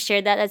love that you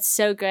shared that. That's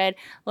so good.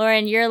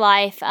 Lauren, your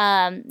life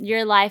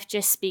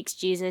just speaks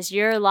Jesus.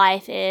 Your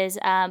life is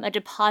a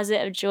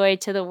deposit of joy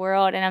to the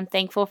world, and I'm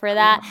thankful for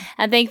that.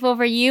 I'm thankful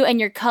for you and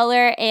your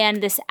color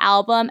and this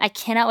album. I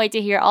cannot wait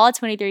to hear all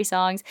 23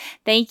 songs.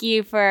 Thank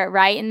you for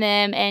writing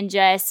them, and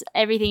just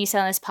everything you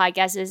said on this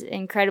podcast is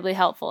incredibly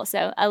helpful.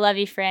 So I love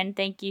you, friend.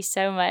 Thank you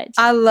so much.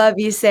 I love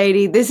you,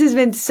 Sadie. This has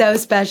been so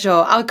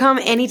special. I'll come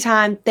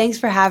anytime. Thanks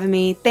for having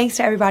me. Thanks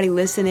to everybody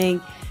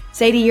listening.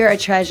 Sadie, you're a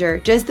treasure.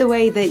 Just the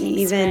way that you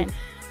even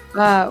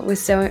were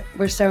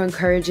so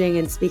encouraging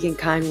and speaking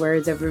kind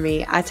words over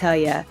me. I tell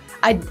you,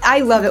 I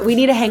love it. We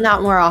need to hang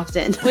out more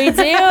often. We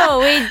do.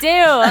 We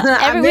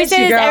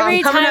say this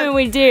every time, and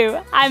we do.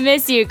 I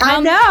miss you.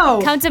 I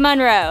know. Come to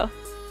Monroe.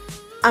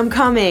 I'm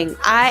coming.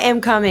 I am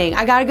coming.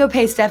 I got to go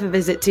pay Steph a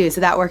visit too, so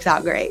that works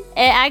out great.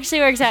 It actually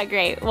works out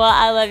great. Well,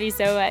 I love you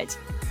so much.